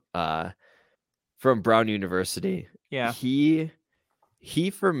from Brown University. Yeah. He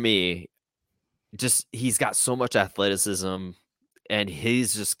for me, he's got so much athleticism, and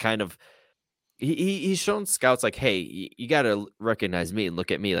he's just kind of he's shown scouts like, hey, you got to recognize me and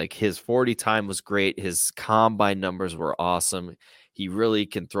look at me. Like his 40 time was great. His combine numbers were awesome. He really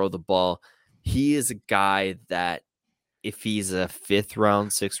can throw the ball. He is a guy that if he's a 5th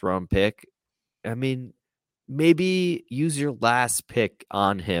round, 6th round pick, I mean, maybe use your last pick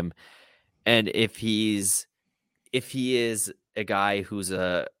on him. And if he is a guy who's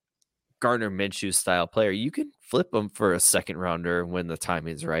a Gardner Minshew style player, you can flip him for a 2nd rounder when the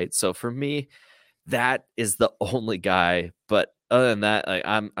timing is right. So for me, that is the only guy. But other than that,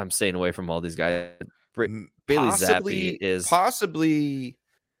 I'm staying away from all these guys. Bailey Zappi is possibly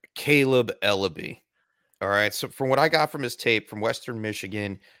Caleb Ellaby. All right. So from what I got from his tape from Western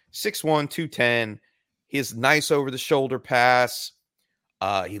Michigan, 6'1", 210. He has nice over the shoulder pass.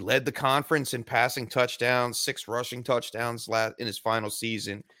 He led the conference in passing touchdowns, 6 rushing touchdowns in his final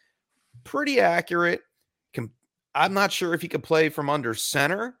season. Pretty accurate. I'm not sure if he could play from under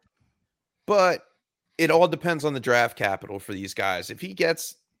center, but it all depends on the draft capital for these guys. If he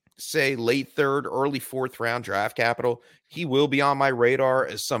gets, say, late 3rd, early 4th round draft capital, he will be on my radar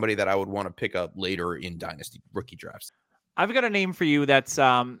as somebody that I would want to pick up later in dynasty rookie drafts. I've got a name for you that's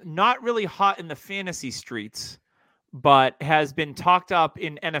not really hot in the fantasy streets, but has been talked up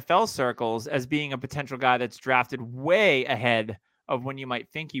in NFL circles as being a potential guy that's drafted way ahead of when you might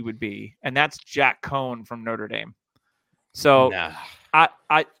think he would be. And that's Jack Cohn from Notre Dame. So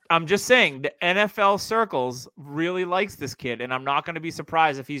I'm just saying the NFL circles really likes this kid. And I'm not going to be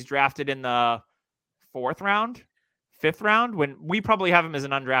surprised if he's drafted in the 4th round, 5th round, when we probably have him as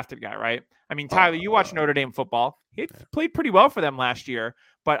an undrafted guy, right? I mean, Tyler, you watch Notre Dame football. He played pretty well for them last year,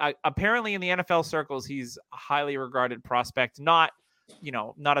 but apparently in the NFL circles, he's a highly regarded prospect. Not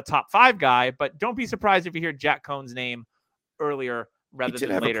a top 5 guy, but don't be surprised if you hear Jack Cohn's name earlier rather He did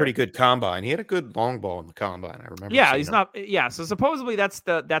than have later. a pretty good combine. He had a good long ball in the combine. I remember. Yeah, seeing he's him. not. Yeah, so supposedly that's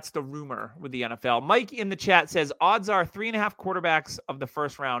the rumor with the NFL. Mike in the chat says odds are 3.5 quarterbacks of the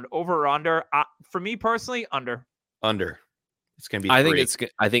first round, over or under. For me personally, under. Under. It's gonna be. I 3.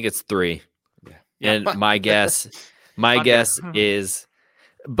 think it's 3. Yeah. And my guess Under. is,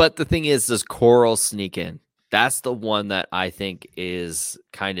 but the thing is, does Coral sneak in? That's the one that I think is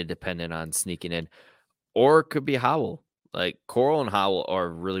kind of dependent on sneaking in, or it could be Howell. Like Coral and Howell are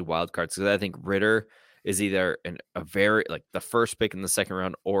really wild cards because I think Ritter is either a very like the first pick in the second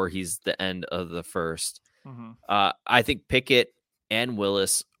round, or he's the end of the first. Mm-hmm. I think Pickett and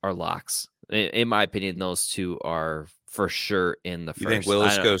Willis are locks. In my opinion, those two are for sure in the first. You think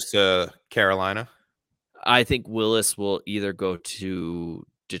Willis goes to Carolina? I think Willis will either go to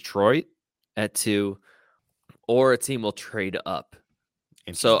Detroit at 2, or a team will trade up.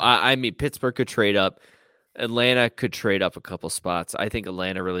 So I mean, Pittsburgh could trade up. Atlanta could trade up a couple spots. I think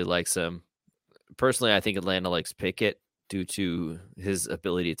Atlanta really likes him. Personally, I think Atlanta likes Pickett due to his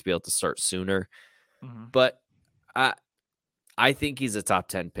ability to be able to start sooner. Mm-hmm. But I think he's a top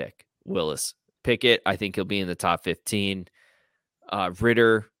 10 pick, Willis. Pickett, I think he'll be in the top 15.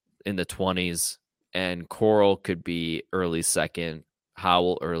 Ritter in the 20s. And Coral could be early second.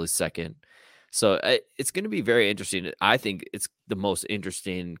 Howell early second. So it's going to be very interesting. I think it's the most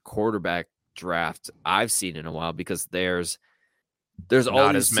interesting quarterback draft I've seen in a while because there's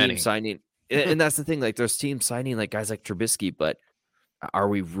all these teams signing. And that's the thing. Like there's teams signing like guys like Trubisky, but are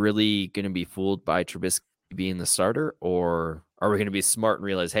we really going to be fooled by Trubisky being the starter, or are we going to be smart and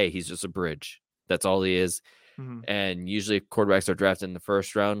realize, hey, he's just a bridge. That's all he is. Mm-hmm. And usually quarterbacks are drafted in the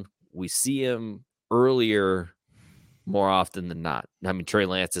first round. We see him earlier more often than not. I mean, Trey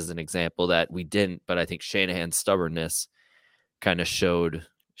Lance is an example that we didn't, but I think Shanahan's stubbornness kind of showed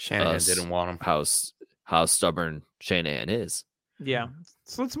Shanahan didn't want him. How stubborn Shanahan is. Yeah.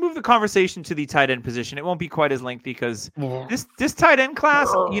 So let's move the conversation to the tight end position. It won't be quite as lengthy because this tight end class,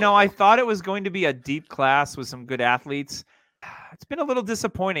 I thought it was going to be a deep class with some good athletes. It's been a little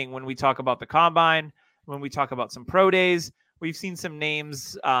disappointing when we talk about the combine, when we talk about some pro days. We've seen some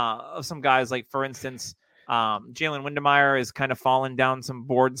names of some guys like, for instance, Jalen Windemeyer is kind of fallen down some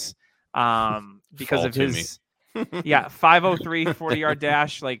boards because of his 503 40-yard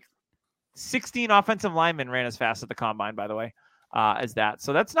dash. Like 16 offensive linemen ran as fast at the combine, by the way, as that.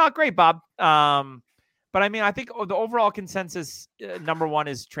 So that's not great, Bob. But I mean, I think the overall consensus, number one,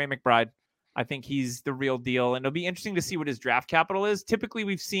 is Trey McBride. I think he's the real deal, and it'll be interesting to see what his draft capital is. Typically,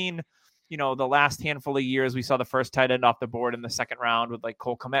 we've seen, the last handful of years, we saw the first tight end off the board in the second round with like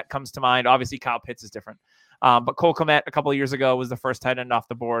Cole Kmet comes to mind. Obviously, Kyle Pitts is different. But Cole Kmet a couple of years ago was the first tight end off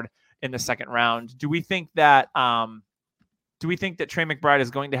the board in the second round. Do we think that Trey McBride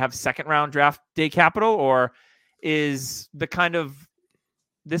is going to have second round draft day capital, or is the kind of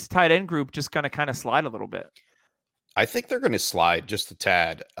this tight end group just going to kind of slide a little bit? I think they're going to slide just a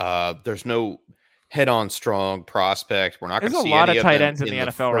tad. There's no head-on strong prospect. We're not going to see a lot any of tight them ends in the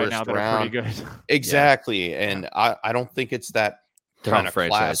NFL right now that are pretty good. Exactly. And I don't think it's that kind of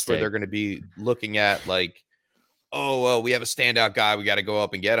class where they're going to be looking at like, oh, well, we have a standout guy, we got to go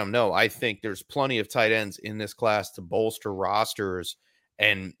up and get him. No, I think there's plenty of tight ends in this class to bolster rosters,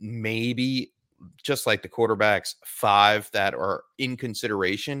 and maybe just like the quarterbacks, 5 that are in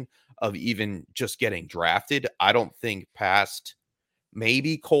consideration of even just getting drafted. I don't think past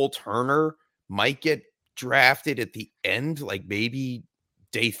maybe Cole Turner might get drafted at the end, like maybe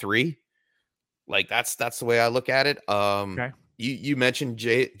day 3. Like that's the way I look at it. Okay. You mentioned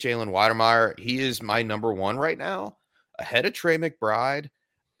Jalen Wydermyer. He is my number 1 right now, ahead of Trey McBride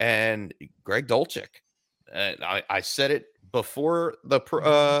and Greg Dulcich. And I said it before the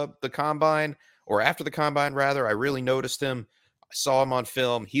combine, or after the combine, rather. I really noticed him. I saw him on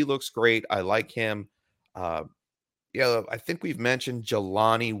film. He looks great. I like him. I think we've mentioned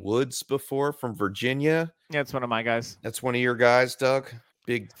Jelani Woods before from Virginia. Yeah, it's one of my guys. That's one of your guys, Doug.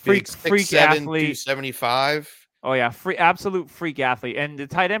 Big freak 6'7", athlete, 275. Oh yeah, absolute freak athlete. And the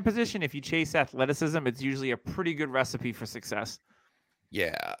tight end position, if you chase athleticism, it's usually a pretty good recipe for success.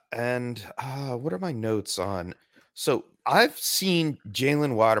 Yeah, and what are my notes on? So I've seen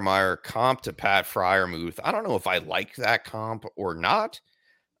Jalen Wydermyer comp to Pat Freiermuth. I don't know if I like that comp or not.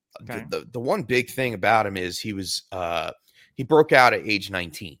 Okay. The one big thing about him is he broke out at age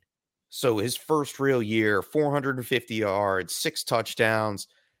 19. So his first real year, 450 yards, 6 touchdowns,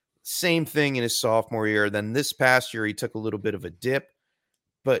 same thing in his sophomore year. Then this past year, he took a little bit of a dip,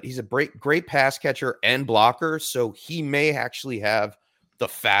 but he's a great pass catcher and blocker. So he may actually have the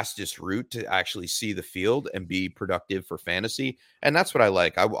fastest route to actually see the field and be productive for fantasy. And that's what I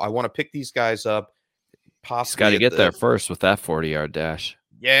like. I want to pick these guys up, possibly got to get there first with that 40-yard dash.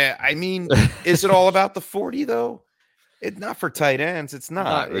 Yeah, I mean, is it all about the 40 though? It's not for tight ends. It's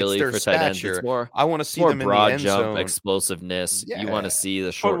not really it's their for stature. tight ends. It's more. I want to see more them broad in the end jump, zone. explosiveness. Yeah. You want to see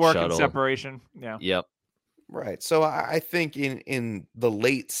the short footwork shuttle and separation. Yeah. Yep. Right. So I think in the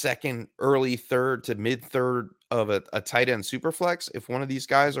late second, early third to mid third of a tight end super flex, if one of these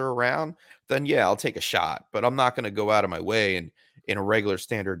guys are around, then yeah, I'll take a shot. But I'm not going to go out of my way and in a regular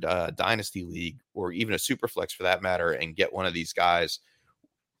standard dynasty league or even a super flex for that matter and get one of these guys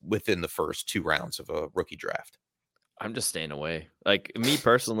within the first 2 rounds of a rookie draft. I'm just staying away. Like me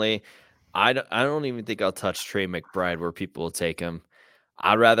personally, I don't even think I'll touch Trey McBride where people will take him.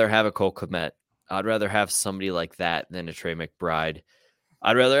 I'd rather have a Cole Kmet. I'd rather have somebody like that than a Trey McBride.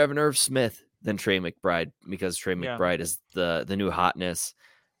 I'd rather have an Irv Smith than Trey McBride because Trey McBride is the new hotness.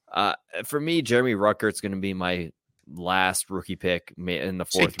 For me, Jeremy Ruckert's going to be my last rookie pick in the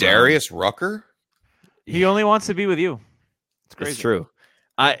 4th round. Darius Rucker? He only wants to be with you. It's crazy. It's true.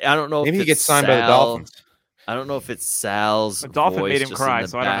 I don't know maybe if he gets signed by the Dolphins. I don't know if it's Sal's. The Dolphin voice made him just cry, in the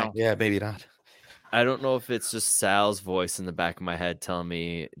so I don't back. know. Yeah, maybe not. I don't know if it's just Sal's voice in the back of my head telling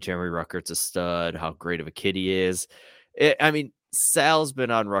me Jeremy Ruckert's a stud, how great of a kid he is. I mean, Sal's been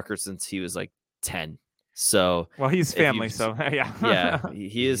on Ruckert since he was like 10. So, well, he's family, so yeah. Yeah,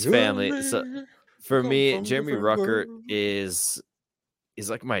 he is family. So for me, Jeremy Ruckert is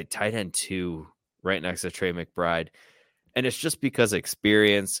like my tight end 2 right next to Trey McBride. And it's just because of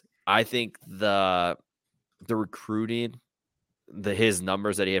experience. I think the recruiting, his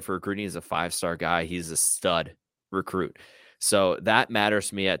numbers that he had for recruiting, is a 5-star guy. He's a stud recruit. So that matters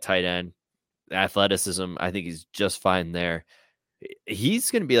to me at tight end. Athleticism, I think he's just fine there.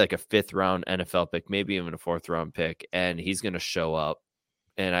 He's going to be like a 5th round NFL pick, maybe even a 4th round pick, and he's going to show up.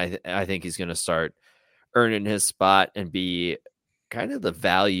 And I think he's going to start earning his spot and be kind of the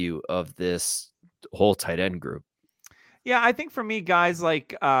value of this whole tight end group. Yeah, I think for me, guys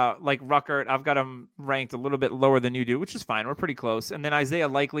like Ruckert, I've got him ranked a little bit lower than you do, which is fine. We're pretty close. And then Isaiah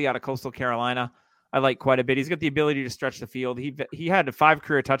Likely out of Coastal Carolina, I like quite a bit. He's got the ability to stretch the field. He had 5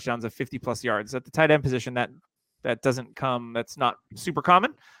 career touchdowns of 50+ yards at the tight end position. That doesn't come. That's not super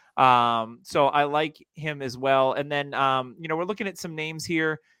common. So I like him as well. And then we're looking at some names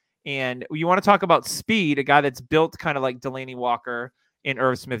here, and you want to talk about speed, a guy that's built kind of like Delaney Walker in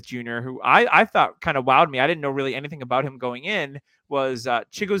Irv Smith Jr., who I thought kind of wowed me. I didn't know really anything about him going in, was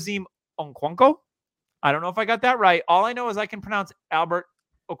Chigoziem Okonkwo. I don't know if I got that right. All I know is I can pronounce Albert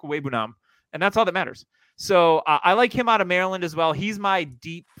Okwuegbunam, and that's all that matters. So I like him out of Maryland as well. He's my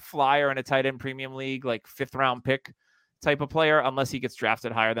deep flyer in a tight end premium league, like 5th round pick type of player, unless he gets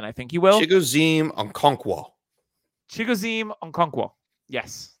drafted higher than I think he will. Chigoziem Okonkwo.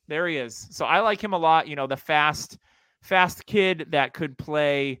 Yes, there he is. So I like him a lot. The fast kid that could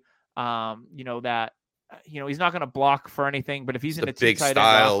play, he's not going to block for anything, but if he's in a big tight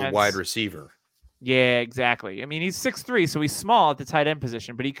style end offense, wide receiver. Yeah, exactly. I mean, he's 6'3", so he's small at the tight end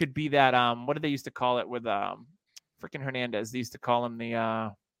position, but he could be that, what did they used to call it with freaking Hernandez? They used to call him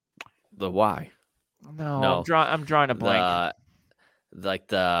the Y. No. I'm drawing a blank.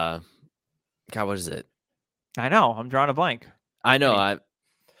 God, what is it? I know. I'm drawing a blank. I know.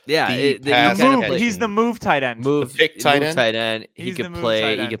 He's the move tight end. Tight end. He could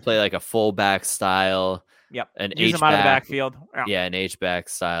play like a fullback style. Yep. An Use him out of the backfield. Yeah, an H-back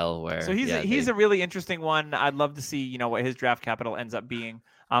style where. So he's a really interesting one. I'd love to see what his draft capital ends up being.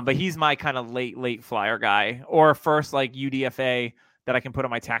 But he's my kind of late flyer guy, or first like UDFA that I can put on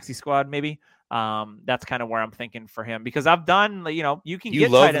my taxi squad maybe. That's kind of where I'm thinking for him, because I've done, you can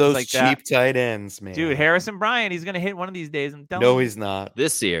get love tight ends those like cheap that. tight ends, man. Dude, Harrison Bryant, he's going to hit one of these days. I'm telling no, you. he's not.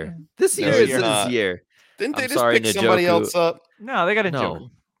 This year is his year. Didn't they just pick somebody else up? No, they got Njoku.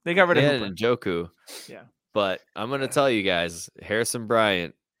 They got rid of Njoku. Yeah. But I'm going to tell you guys, Harrison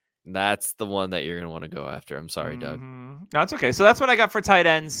Bryant, that's the one that you're going to want to go after. I'm sorry, Doug. No, it's okay. So that's what I got for tight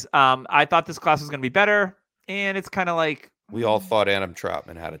ends. I thought this class was going to be better, and it's kind of like we all thought Adam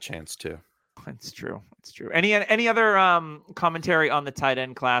Troutman had a chance too. It's true. It's true. Any other commentary on the tight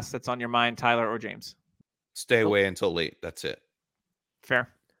end class that's on your mind, Tyler or James? Stay away until late. That's it. Fair.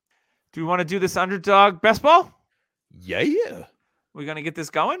 Do we want to do this underdog best ball? Yeah. We're going to get this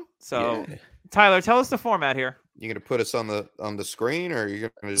going. So, Tyler, tell us the format here. You going to put us on the screen, or are you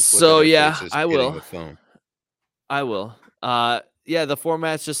going to just look at I will. The phone? I will. The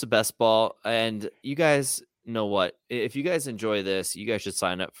format's just a best ball, and you guys know what? If you guys enjoy this, you guys should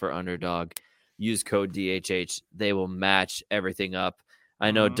sign up for Underdog. Use code DHH. They will match everything up.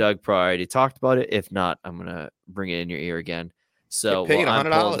 I know Doug probably already talked about it. If not, I'm gonna bring it in your ear again. So pay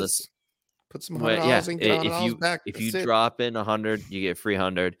 $100. Put some $100 and get $100 back. If you drop in 100, you get free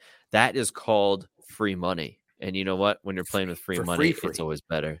 100. That is called free money. And you know what? When you're playing with free money, it's always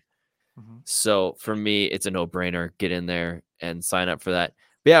better. Mm-hmm. So for me, it's a no-brainer. Get in there and sign up for that.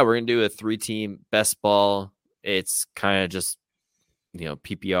 But yeah, we're going to do a 3-team best ball. It's kind of just,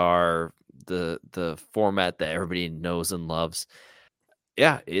 PPR, the format that everybody knows and loves.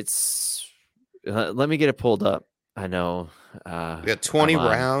 Yeah, it's let me get it pulled up. I know. We got 20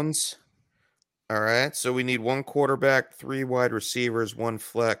 rounds. All right. So we need 1 quarterback, 3 wide receivers, 1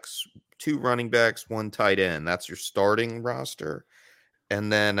 flex, 2 running backs, 1 tight end. That's your starting roster.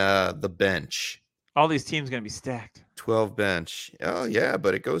 And then the bench. All these teams going to be stacked. 12 bench. Oh, yeah,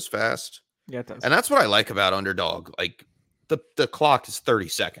 but it goes fast. Yeah, it does. And that's what I like about Underdog. Like, the clock is 30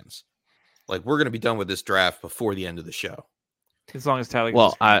 seconds. Like, we're going to be done with this draft before the end of the show. As long as Tyler gets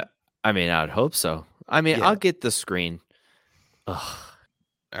Well, I would hope so. Yeah. I'll get the screen. Ugh.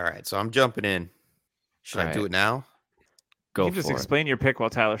 All right, so I'm jumping in. Should I do it now? Go you can just explain your pick while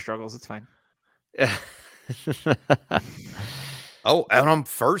Tyler struggles. It's fine. Oh, and I'm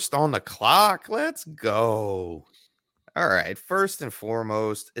first on the clock. Let's go. All right. First and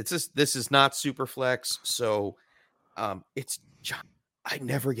foremost, this is not super flex, so I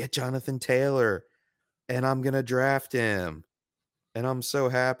never get Jonathan Taylor, and I'm gonna draft him, and I'm so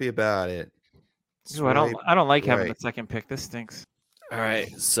happy about it. Ooh, I don't like having the second pick. This stinks. All right,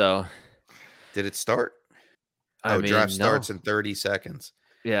 so did it start? Draft starts in 30 seconds.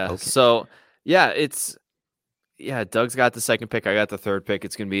 Yeah. Okay. So Doug's got the second pick. I got the third pick.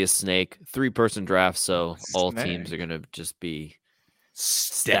 It's gonna be a snake 3-person draft. So all teams are gonna just be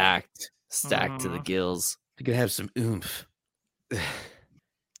stacked to the gills. You can have some oomph.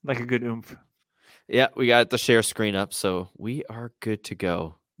 Like a good oomph. Yeah, we got the share screen up, so we are good to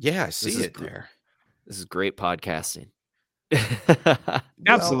go. Yeah, I see it there. This is great podcasting.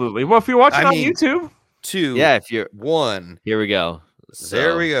 Absolutely. Well, if you're watching on YouTube, 2, if you're 1, here we go.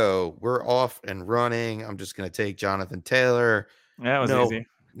 There we go. We're off and running. I'm just gonna take Jonathan Taylor. That was easy.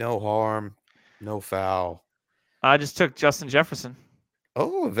 No harm, no foul. I just took Justin Jefferson.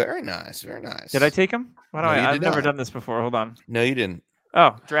 Oh, very nice, very nice. Did I take him? I've never not. done this before. Hold on. No, you didn't.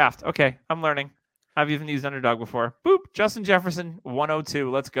 Oh, draft. Okay, I'm learning. I've even used Underdog before. Boop. Justin Jefferson,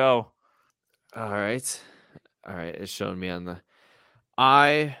 102. Let's go. All right. It's showing me on the.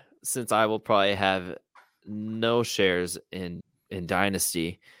 Since I will probably have no shares in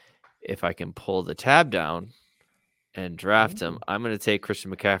Dynasty, if I can pull the tab down and draft him, I'm going to take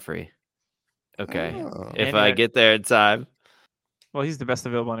Christian McCaffrey. Okay. Oh. If I get there in time. Well, he's the best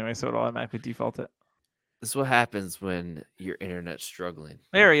available anyway, so it'll automatically default it. This is what happens when your internet's struggling.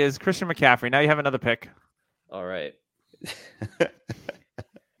 There he is, Christian McCaffrey. Now you have another pick. All right.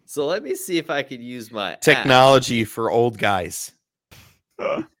 So let me see if I could use my technology for old guys.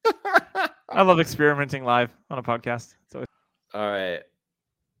 I love experimenting live on a podcast. So. All right.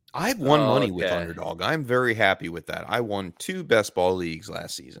 I've won money with Underdog. I'm very happy with that. I won 2 best ball leagues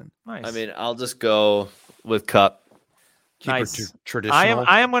last season. Nice. I mean, I'll just go with Cup. Nice. Traditional.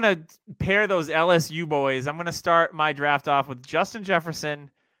 I am going to pair those LSU boys. I'm going to start my draft off with Justin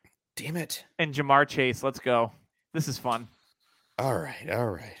Jefferson. Damn it. And Jamar Chase. Let's go. This is fun. All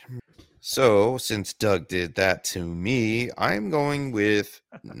right. So, since Doug did that to me, I'm going with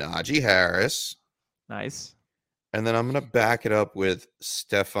Najee Harris. Nice. And then I'm going to back it up with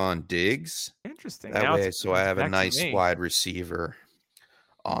Stephon Diggs. Interesting. That way, so I have a nice wide receiver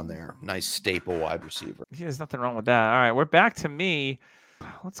on there. Nice staple wide receiver. There's nothing wrong with that. All right, we're back to me.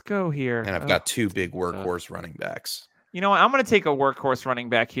 Let's go here. And I've got 2 big workhorse running backs. You know what? I'm going to take a workhorse running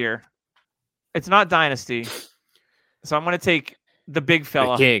back here. It's not Dynasty. So I'm going to take the big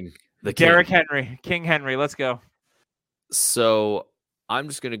fella. The Derrick Henry. King Henry. Let's go. So I'm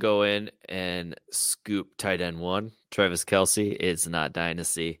just going to go in and scoop tight end 1. Travis Kelce. It's not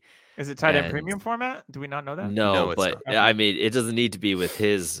Dynasty. Is it tight end premium format? Do we not know that? No, but I mean, it doesn't need to be with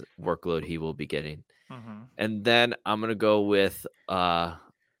his workload he will be getting. Mm-hmm. And then I'm going to go with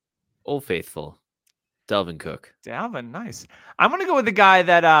Old Faithful, Dalvin Cook. Dalvin, nice. I'm going to go with the guy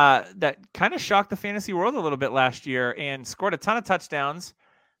that kind of shocked the fantasy world a little bit last year and scored a ton of touchdowns.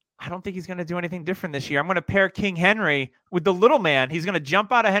 I don't think he's going to do anything different this year. I'm going to pair King Henry with the little man. He's going to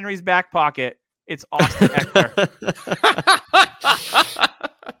jump out of Henry's back pocket. It's Austin Eckler.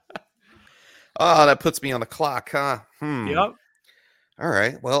 Oh, that puts me on the clock, huh? Yep. All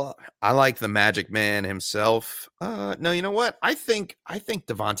right. Well, I like the Magic Man himself. No, you know what? I think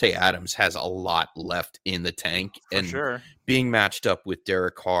Devontae Adams has a lot left in the tank. For sure. Being matched up with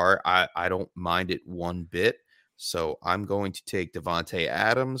Derek Carr, I don't mind it one bit. So I'm going to take Devontae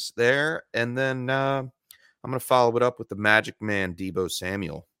Adams there. And then I'm going to follow it up with the Magic Man, Deebo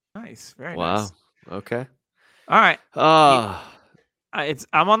Samuel. Nice. Very nice. Wow. Okay. All right.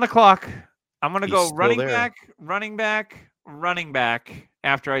 I'm on the clock. I'm going to He's go still running there. back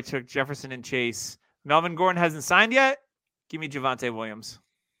after I took Jefferson and Chase. Melvin Gordon hasn't signed yet. Give me Javonte Williams.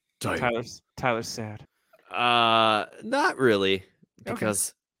 Tyler's sad. Not really,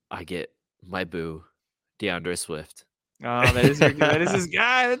 because I get my boo, DeAndre Swift. Oh, that is his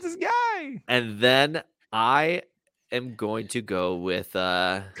guy. That's his guy. And then I am going to go with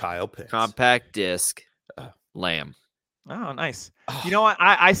Kyle Pitts. compact disc Lamb. Oh, nice. You know what?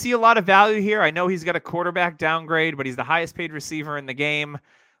 I see a lot of value here. I know he's got a quarterback downgrade, but he's the highest paid receiver in the game.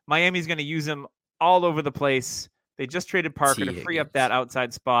 Miami's going to use him all over the place. They just traded Parker to free up that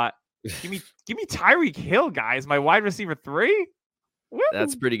outside spot. Give me Tyreek Hill, guys. My wide receiver 3. Woo!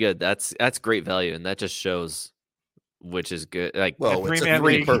 That's pretty good. That's great value, and that just shows which is good. Like, well, it's a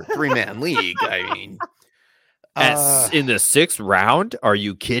 3-man league. I mean, in the 6th round, are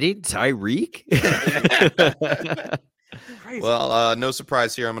you kidding, Tyreek? Well, no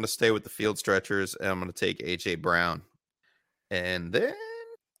surprise here. I'm going to stay with the field stretchers, and I'm going to take AJ Brown, and then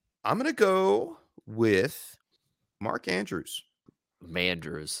I'm going to go with Mark Andrews.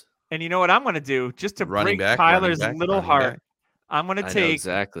 Mandrews. And you know what I'm going to do? Just to break Tyler's little heart, I'm going to take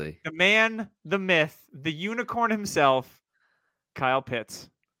the man, the myth, the unicorn himself, Kyle Pitts,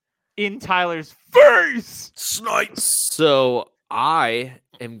 in Tyler's face. Snipes. So I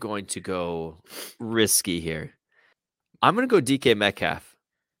am going to go risky here. I'm going to go DK Metcalf,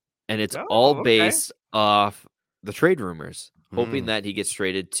 and it's all based off the trade rumors, hoping that he gets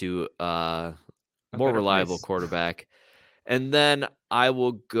traded to a more reliable quarterback. And then I'm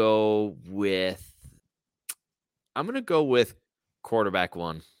going to go with quarterback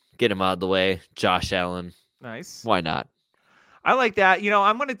 1. Get him out of the way. Josh Allen. Nice. Why not? I like that.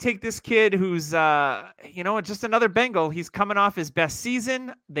 I'm going to take this kid who's, just another Bengal. He's coming off his best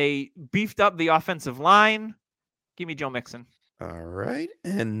season. They beefed up the offensive line. Give me Joe Mixon. All right.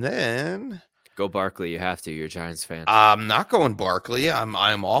 And then go Barkley. You have to. You're a Giants fan. I'm not going Barkley. I'm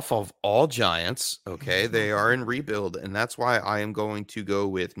off of all Giants. Okay. They are in rebuild. And that's why I am going to go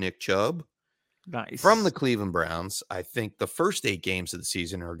with Nick Chubb. Nice. From the Cleveland Browns. I think the first 8 games of the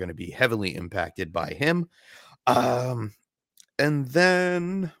season are going to be heavily impacted by him. And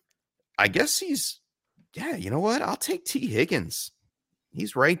then I guess you know what? I'll take T. Higgins.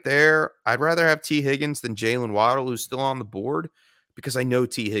 He's right there. I'd rather have T. Higgins than Jalen Waddle, who's still on the board, because I know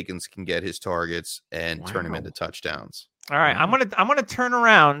T. Higgins can get his targets and turn them into touchdowns. All right. I'm gonna turn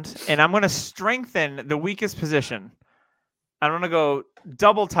around and I'm gonna strengthen the weakest position. I'm going to go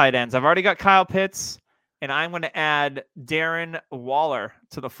double tight ends. I've already got Kyle Pitts, and I'm going to add Darren Waller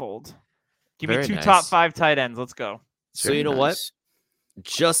to the fold. Give me 2 top 5 tight ends. Let's go. So you know what?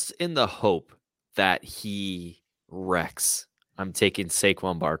 Just in the hope that he wrecks, I'm taking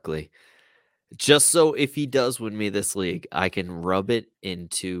Saquon Barkley. Just so if he does win me this league, I can rub it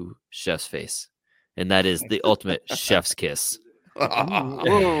into Chef's face. And that is the ultimate chef's kiss.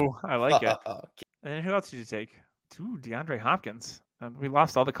 Ooh, I like it. And who else did you take? Ooh, DeAndre Hopkins. We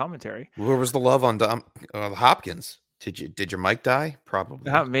lost all the commentary. Where was the love on Hopkins? Did your mic die? Probably.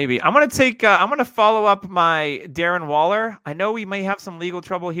 Maybe. I'm gonna follow up my Darren Waller. I know we may have some legal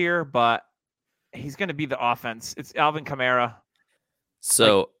trouble here, but he's gonna be the offense. It's Alvin Kamara.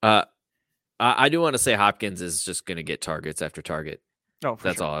 So I do want to say Hopkins is just gonna get targets after target. Oh,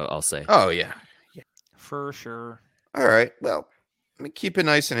 that's all I'll say. Oh yeah. For sure. All right. Well, let me keep it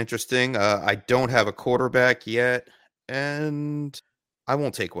nice and interesting. I don't have a quarterback yet, and I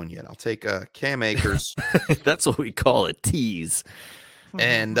won't take one yet. I'll take Cam Akers. That's what we call a tease.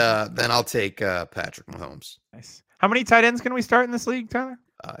 And then I'll take Patrick Mahomes. Nice. How many tight ends can we start in this league, Tyler?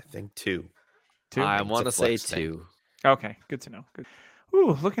 I think 2. I want to say 2. Okay, good to know. Good.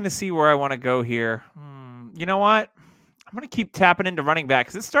 Ooh, looking to see where I want to go here. You know what? I'm going to keep tapping into running back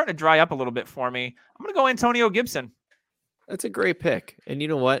because it's starting to dry up a little bit for me. I'm going to go Antonio Gibson. That's a great pick. And you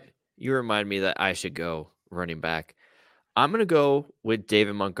know what? You remind me that I should go running back. I'm going to go with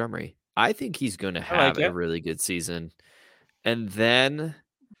David Montgomery. I think he's going to have a really good season. And then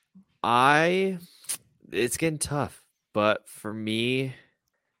it's getting tough. But for me,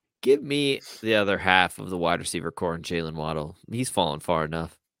 give me the other half of the wide receiver core and Jalen Waddle. He's fallen far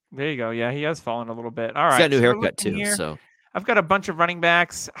enough. There you go. Yeah, he has fallen a little bit. All right. He's got a new haircut too. Here. So I've got a bunch of running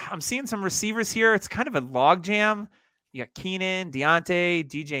backs. I'm seeing some receivers here. It's kind of a log jam. You got Keenan, Deontay,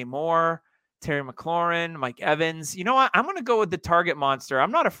 DJ Moore, Terry McLaurin, Mike Evans. You know what? I'm going to go with the target monster. I'm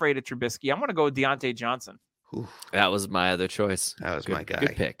not afraid of Trubisky. I'm going to go with Deontay Johnson. Ooh. That was my other choice. That was my guy.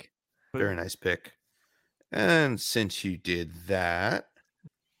 Good pick. Very nice pick. And since you did that,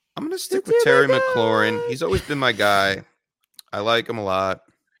 I'm going to stick with Terry McLaurin. He's always been my guy. I like him a lot.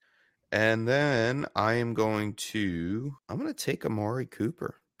 And then I'm going to take Amari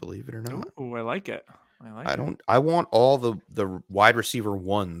Cooper believe it or not. Ooh, I like it. I want all the wide receiver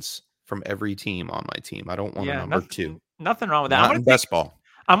ones from every team on my team. I don't want a number 2. Nothing wrong with that. Not in best ball.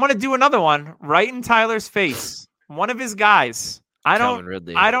 I'm going to do another one right in Tyler's face. One of his guys. I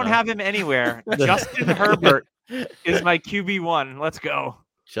don't have him anywhere. Justin Herbert is my QB1. Let's go.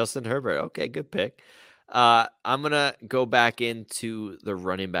 Justin Herbert. Okay, good pick. I'm going to go back into the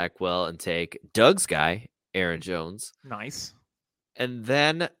running back and take Doug's guy, Aaron Jones. Nice. And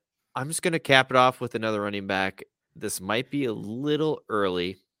then I'm just going to cap it off with another running back. This might be a little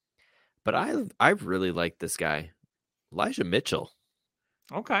early, but I really like this guy, Elijah Mitchell.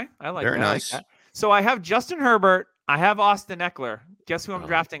 Okay, I like Very that. nice. I like that. So I have Justin Herbert. I have Austin Eckler. Guess who I'm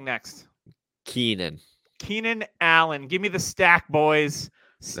drafting next? Keenan Allen. Give me the stack, boys.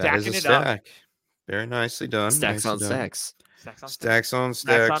 Stacking it up. Very nicely done. Stacks on stacks. Stacks on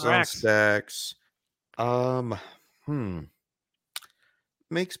stacks.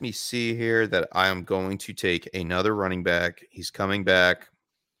 Makes me see here that I am going to take another running back. He's coming back.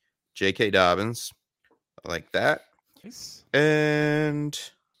 J.K. Dobbins. I like that. Nice. And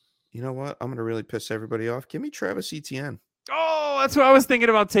you know what? I'm going to really piss everybody off. Give me Travis Etienne. Oh, that's what I was thinking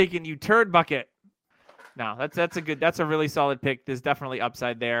about taking. You turd bucket. No, that's a really solid pick. There's definitely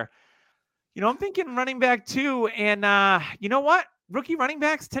upside there. I'm thinking running back too. And you know what? Rookie running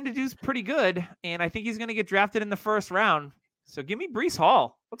backs tend to do pretty good. And I think he's going to get drafted in the first round. So give me Breece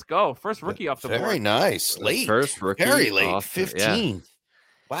Hall. Let's go. First rookie off the board. Very nice. Late. First rookie. Very late. 15. Yeah.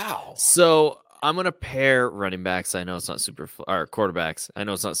 Wow. So I'm going to pair running backs. I know it's not or quarterbacks. I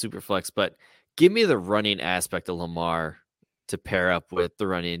know it's not super flex, but give me the running aspect of Lamar to pair up with the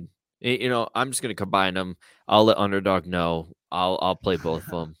running. I'm just going to combine them. I'll let Underdog know. I'll play both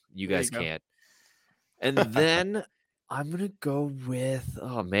of them. You guys can't. And then I'm going to go with,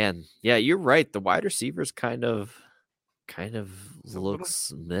 oh man. Yeah, you're right. The wide receivers kind of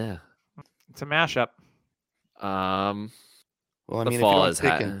looks meh. It's a mashup. Well, I mean, if you don't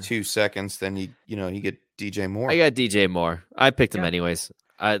pick in 2 seconds, then you get DJ Moore. I got DJ Moore. I picked him anyways.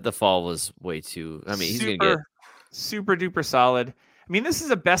 The fall was way too. I mean, he's gonna get super duper solid. I mean, this is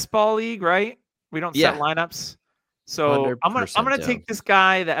a best ball league, right? We don't set lineups, so I'm gonna take this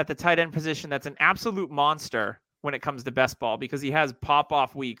guy that at the tight end position that's an absolute monster when it comes to best ball because he has pop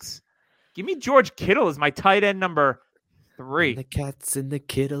off weeks. Give me George Kittle as my tight end number 3. And the cat's in the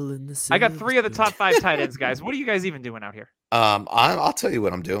Kittle in the. I got 3 of the top 5 tight ends, guys. What are you guys even doing out here? I'll tell you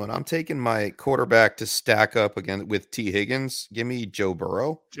what I'm doing. I'm taking my quarterback to stack up again with T. Higgins. Give me Joe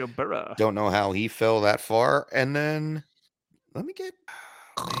Burrow. Don't know how he fell that far. And then let me get.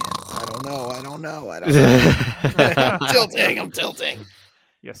 I don't know. I'm tilting.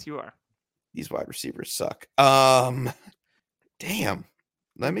 Yes, you are. These wide receivers suck. Damn.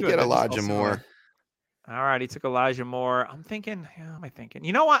 Let me get Elijah Moore. All right, he took Elijah Moore. I'm thinking.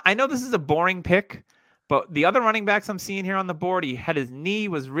 You know what? I know this is a boring pick. But the other running backs I'm seeing here on the board, he had his knee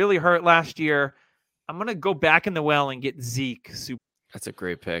was really hurt last year. I'm going to go back in the well and get Zeke. That's a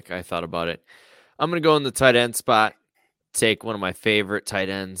great pick. I thought about it. I'm going to go in the tight end spot, take one of my favorite tight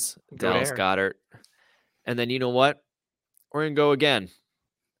ends, Dallas Goedert. And then you know what? We're going to go again.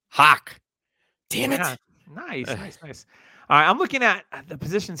 Hawk. Damn it. Yeah. Nice. All right, I'm looking at the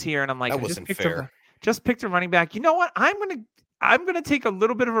positions here, and I'm like, that wasn't fair. Just picked a running back. You know what? I'm going to take a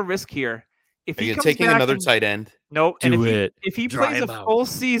little bit of a risk here. If Are you taking another tight end? Nope. If he plays a full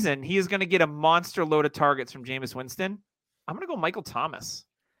season, he is going to get a monster load of targets from Jameis Winston. I'm going to go Michael Thomas.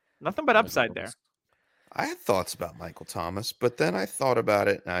 Nothing but upside there. I had thoughts about Michael Thomas, but then I thought about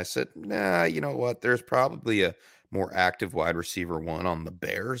it and I said, nah, you know what? There's probably a more active wide receiver one on the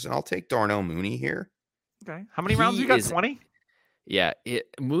Bears, and I'll take Darnell Mooney here. Okay. How many rounds you got? 20? Yeah.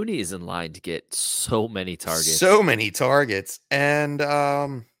 Mooney is in line to get so many targets. And,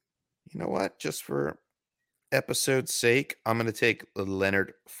 you know what? Just for episode's sake, I'm going to take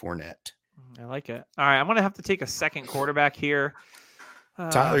Leonard Fournette. I like it. All right, I'm going to have to take a second quarterback here.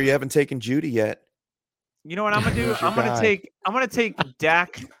 Tyler, you haven't taken Judy yet. You know what I'm going to do? I'm going to take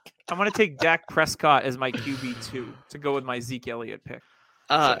Dak. I'm going to take Dak Prescott as my QB2 to go with my Zeke Elliott pick.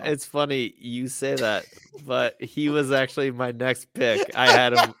 It's funny you say that, but he was actually my next pick. I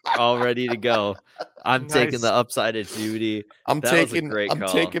had him all ready to go. I'm taking the upside of Judy. I'm taking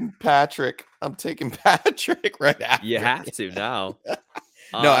Patrick. I'm taking Patrick right after. You have to now.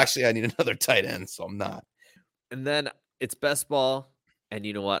 No, actually, I need another tight end, so I'm not. And then it's best ball, and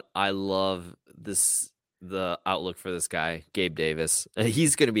you know what? I love the outlook for this guy, Gabe Davis.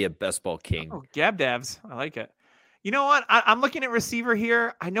 He's going to be a best ball king. Oh, Gab Davs. I like it. You know what? I'm looking at receiver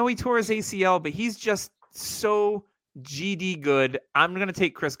here. I know he tore his ACL, but he's just so GD good. I'm going to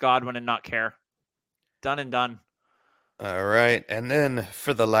take Chris Godwin and not care. Done and done. All right, and then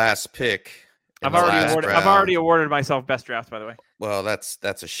for the last pick, I've already awarded myself best draft, by the way. Well, that's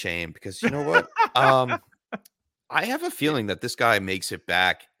a shame because you know what? I have a feeling that this guy makes it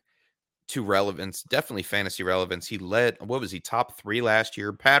back to relevance, definitely fantasy relevance. He led, what was he, top 3 last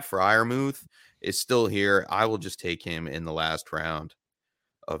year? Pat Freiermuth is still here. I will just take him in the last round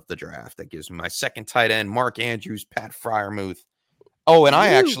of the draft. That gives me my second tight end, Mark Andrews, Pat Freiermuth. Oh, and I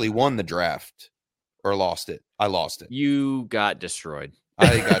actually won the draft or lost it. I lost it. You got destroyed.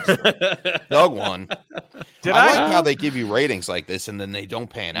 I got destroyed. Doug won. I like how they give you ratings like this and then they don't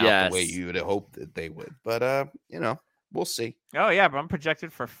pan out the way you would hope that they would. But, we'll see. Oh, yeah, but I'm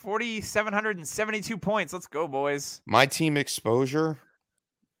projected for 4,772 points. Let's go, boys. My team exposure,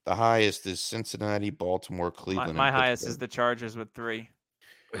 the highest is Cincinnati, Baltimore, Cleveland. My highest is the Chargers with 3.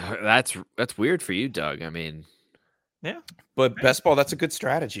 That's weird for you, Doug. I mean, yeah. But best ball, that's a good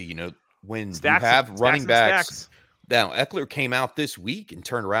strategy. When you have running backs. Now, Eckler came out this week and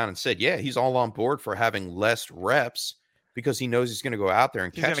turned around and said, yeah, he's all on board for having less reps because he knows he's going to go out there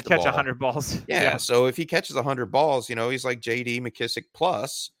and catch the ball. He's going to catch 100 balls. Yeah, so if he catches 100 balls, he's like J.D. McKissick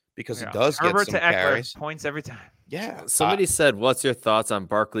plus because he does Herbert get some to Eckler, carries. Points every time. Yeah. Somebody said, what's your thoughts on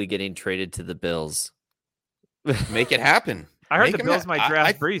Barkley getting traded to the Bills? Make it happen. I heard the Bills might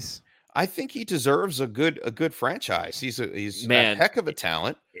draft Brees. I think he deserves a good franchise. He's a heck of a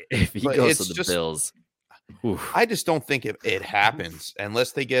talent. If he goes to the Bills. Oof. I just don't think it happens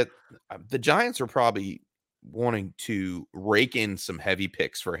unless they get the Giants are probably wanting to rake in some heavy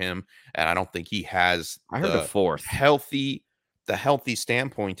picks for him, and I don't think he has the fourth healthy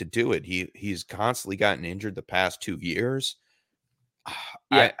standpoint to do it. He's constantly gotten injured the past 2 years.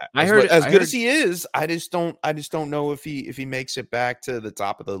 Yeah, as good as he is, I just don't know if he makes it back to the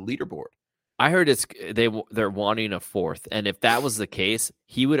top of the leaderboard. I heard they're wanting a fourth, and if that was the case,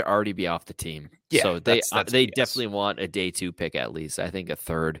 he would already be off the team. Yeah, so they definitely want a day 2 pick at least. I think a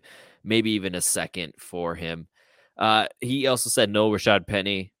third, maybe even a second for him. He also said no Rashad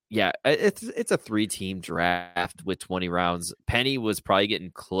Penny. Yeah, it's a 3-team draft with 20 rounds. Penny was probably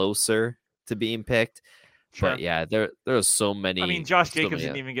getting closer to being picked, but yeah, there are so many. I mean, Josh Jacobs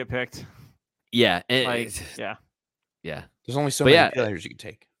didn't even get picked. Yeah, yeah. There's only so many players you can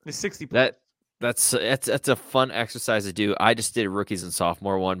take. There's 60. That's a fun exercise to do. I just did a rookies and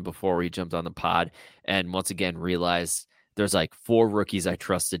sophomore one before we jumped on the pod, and once again realized there's like 4 rookies I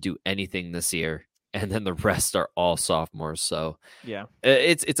trust to do anything this year, and then the rest are all sophomores. So yeah,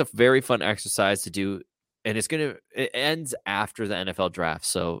 it's a very fun exercise to do, and it ends after the NFL draft.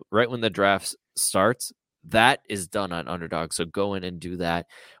 So right when the draft starts, that is done on Underdog. So go in and do that.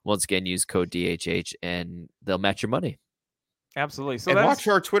 Once again, use code DHH, and they'll match your money. Absolutely. So and watch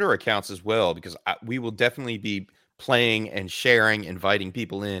our Twitter accounts as well, because we will definitely be playing and sharing, inviting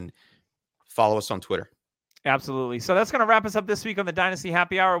people in. Follow us on Twitter. Absolutely. So that's going to wrap us up this week on the Dynasty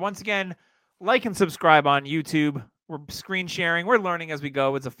Happy Hour. Once again, like and subscribe on YouTube. We're screen sharing. We're learning as we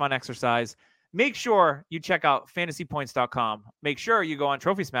go. It's a fun exercise. Make sure you check out fantasypoints.com. Make sure you go on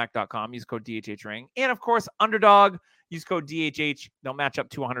trophysmack.com. Use code DHHRing. And, of course, Underdog. Use code DHH. They'll match up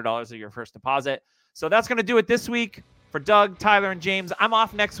to $100 of your first deposit. So that's going to do it this week. For Doug, Tyler, and James, I'm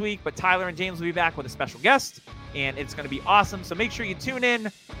off next week, but Tyler and James will be back with a special guest, and it's going to be awesome. So make sure you tune in,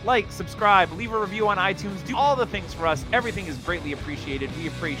 like, subscribe, leave a review on iTunes, do all the things for us. Everything is greatly appreciated. We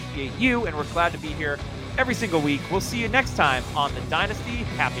appreciate you, and we're glad to be here every single week. We'll see you next time on the Dynasty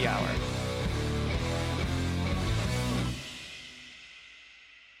Happy Hour.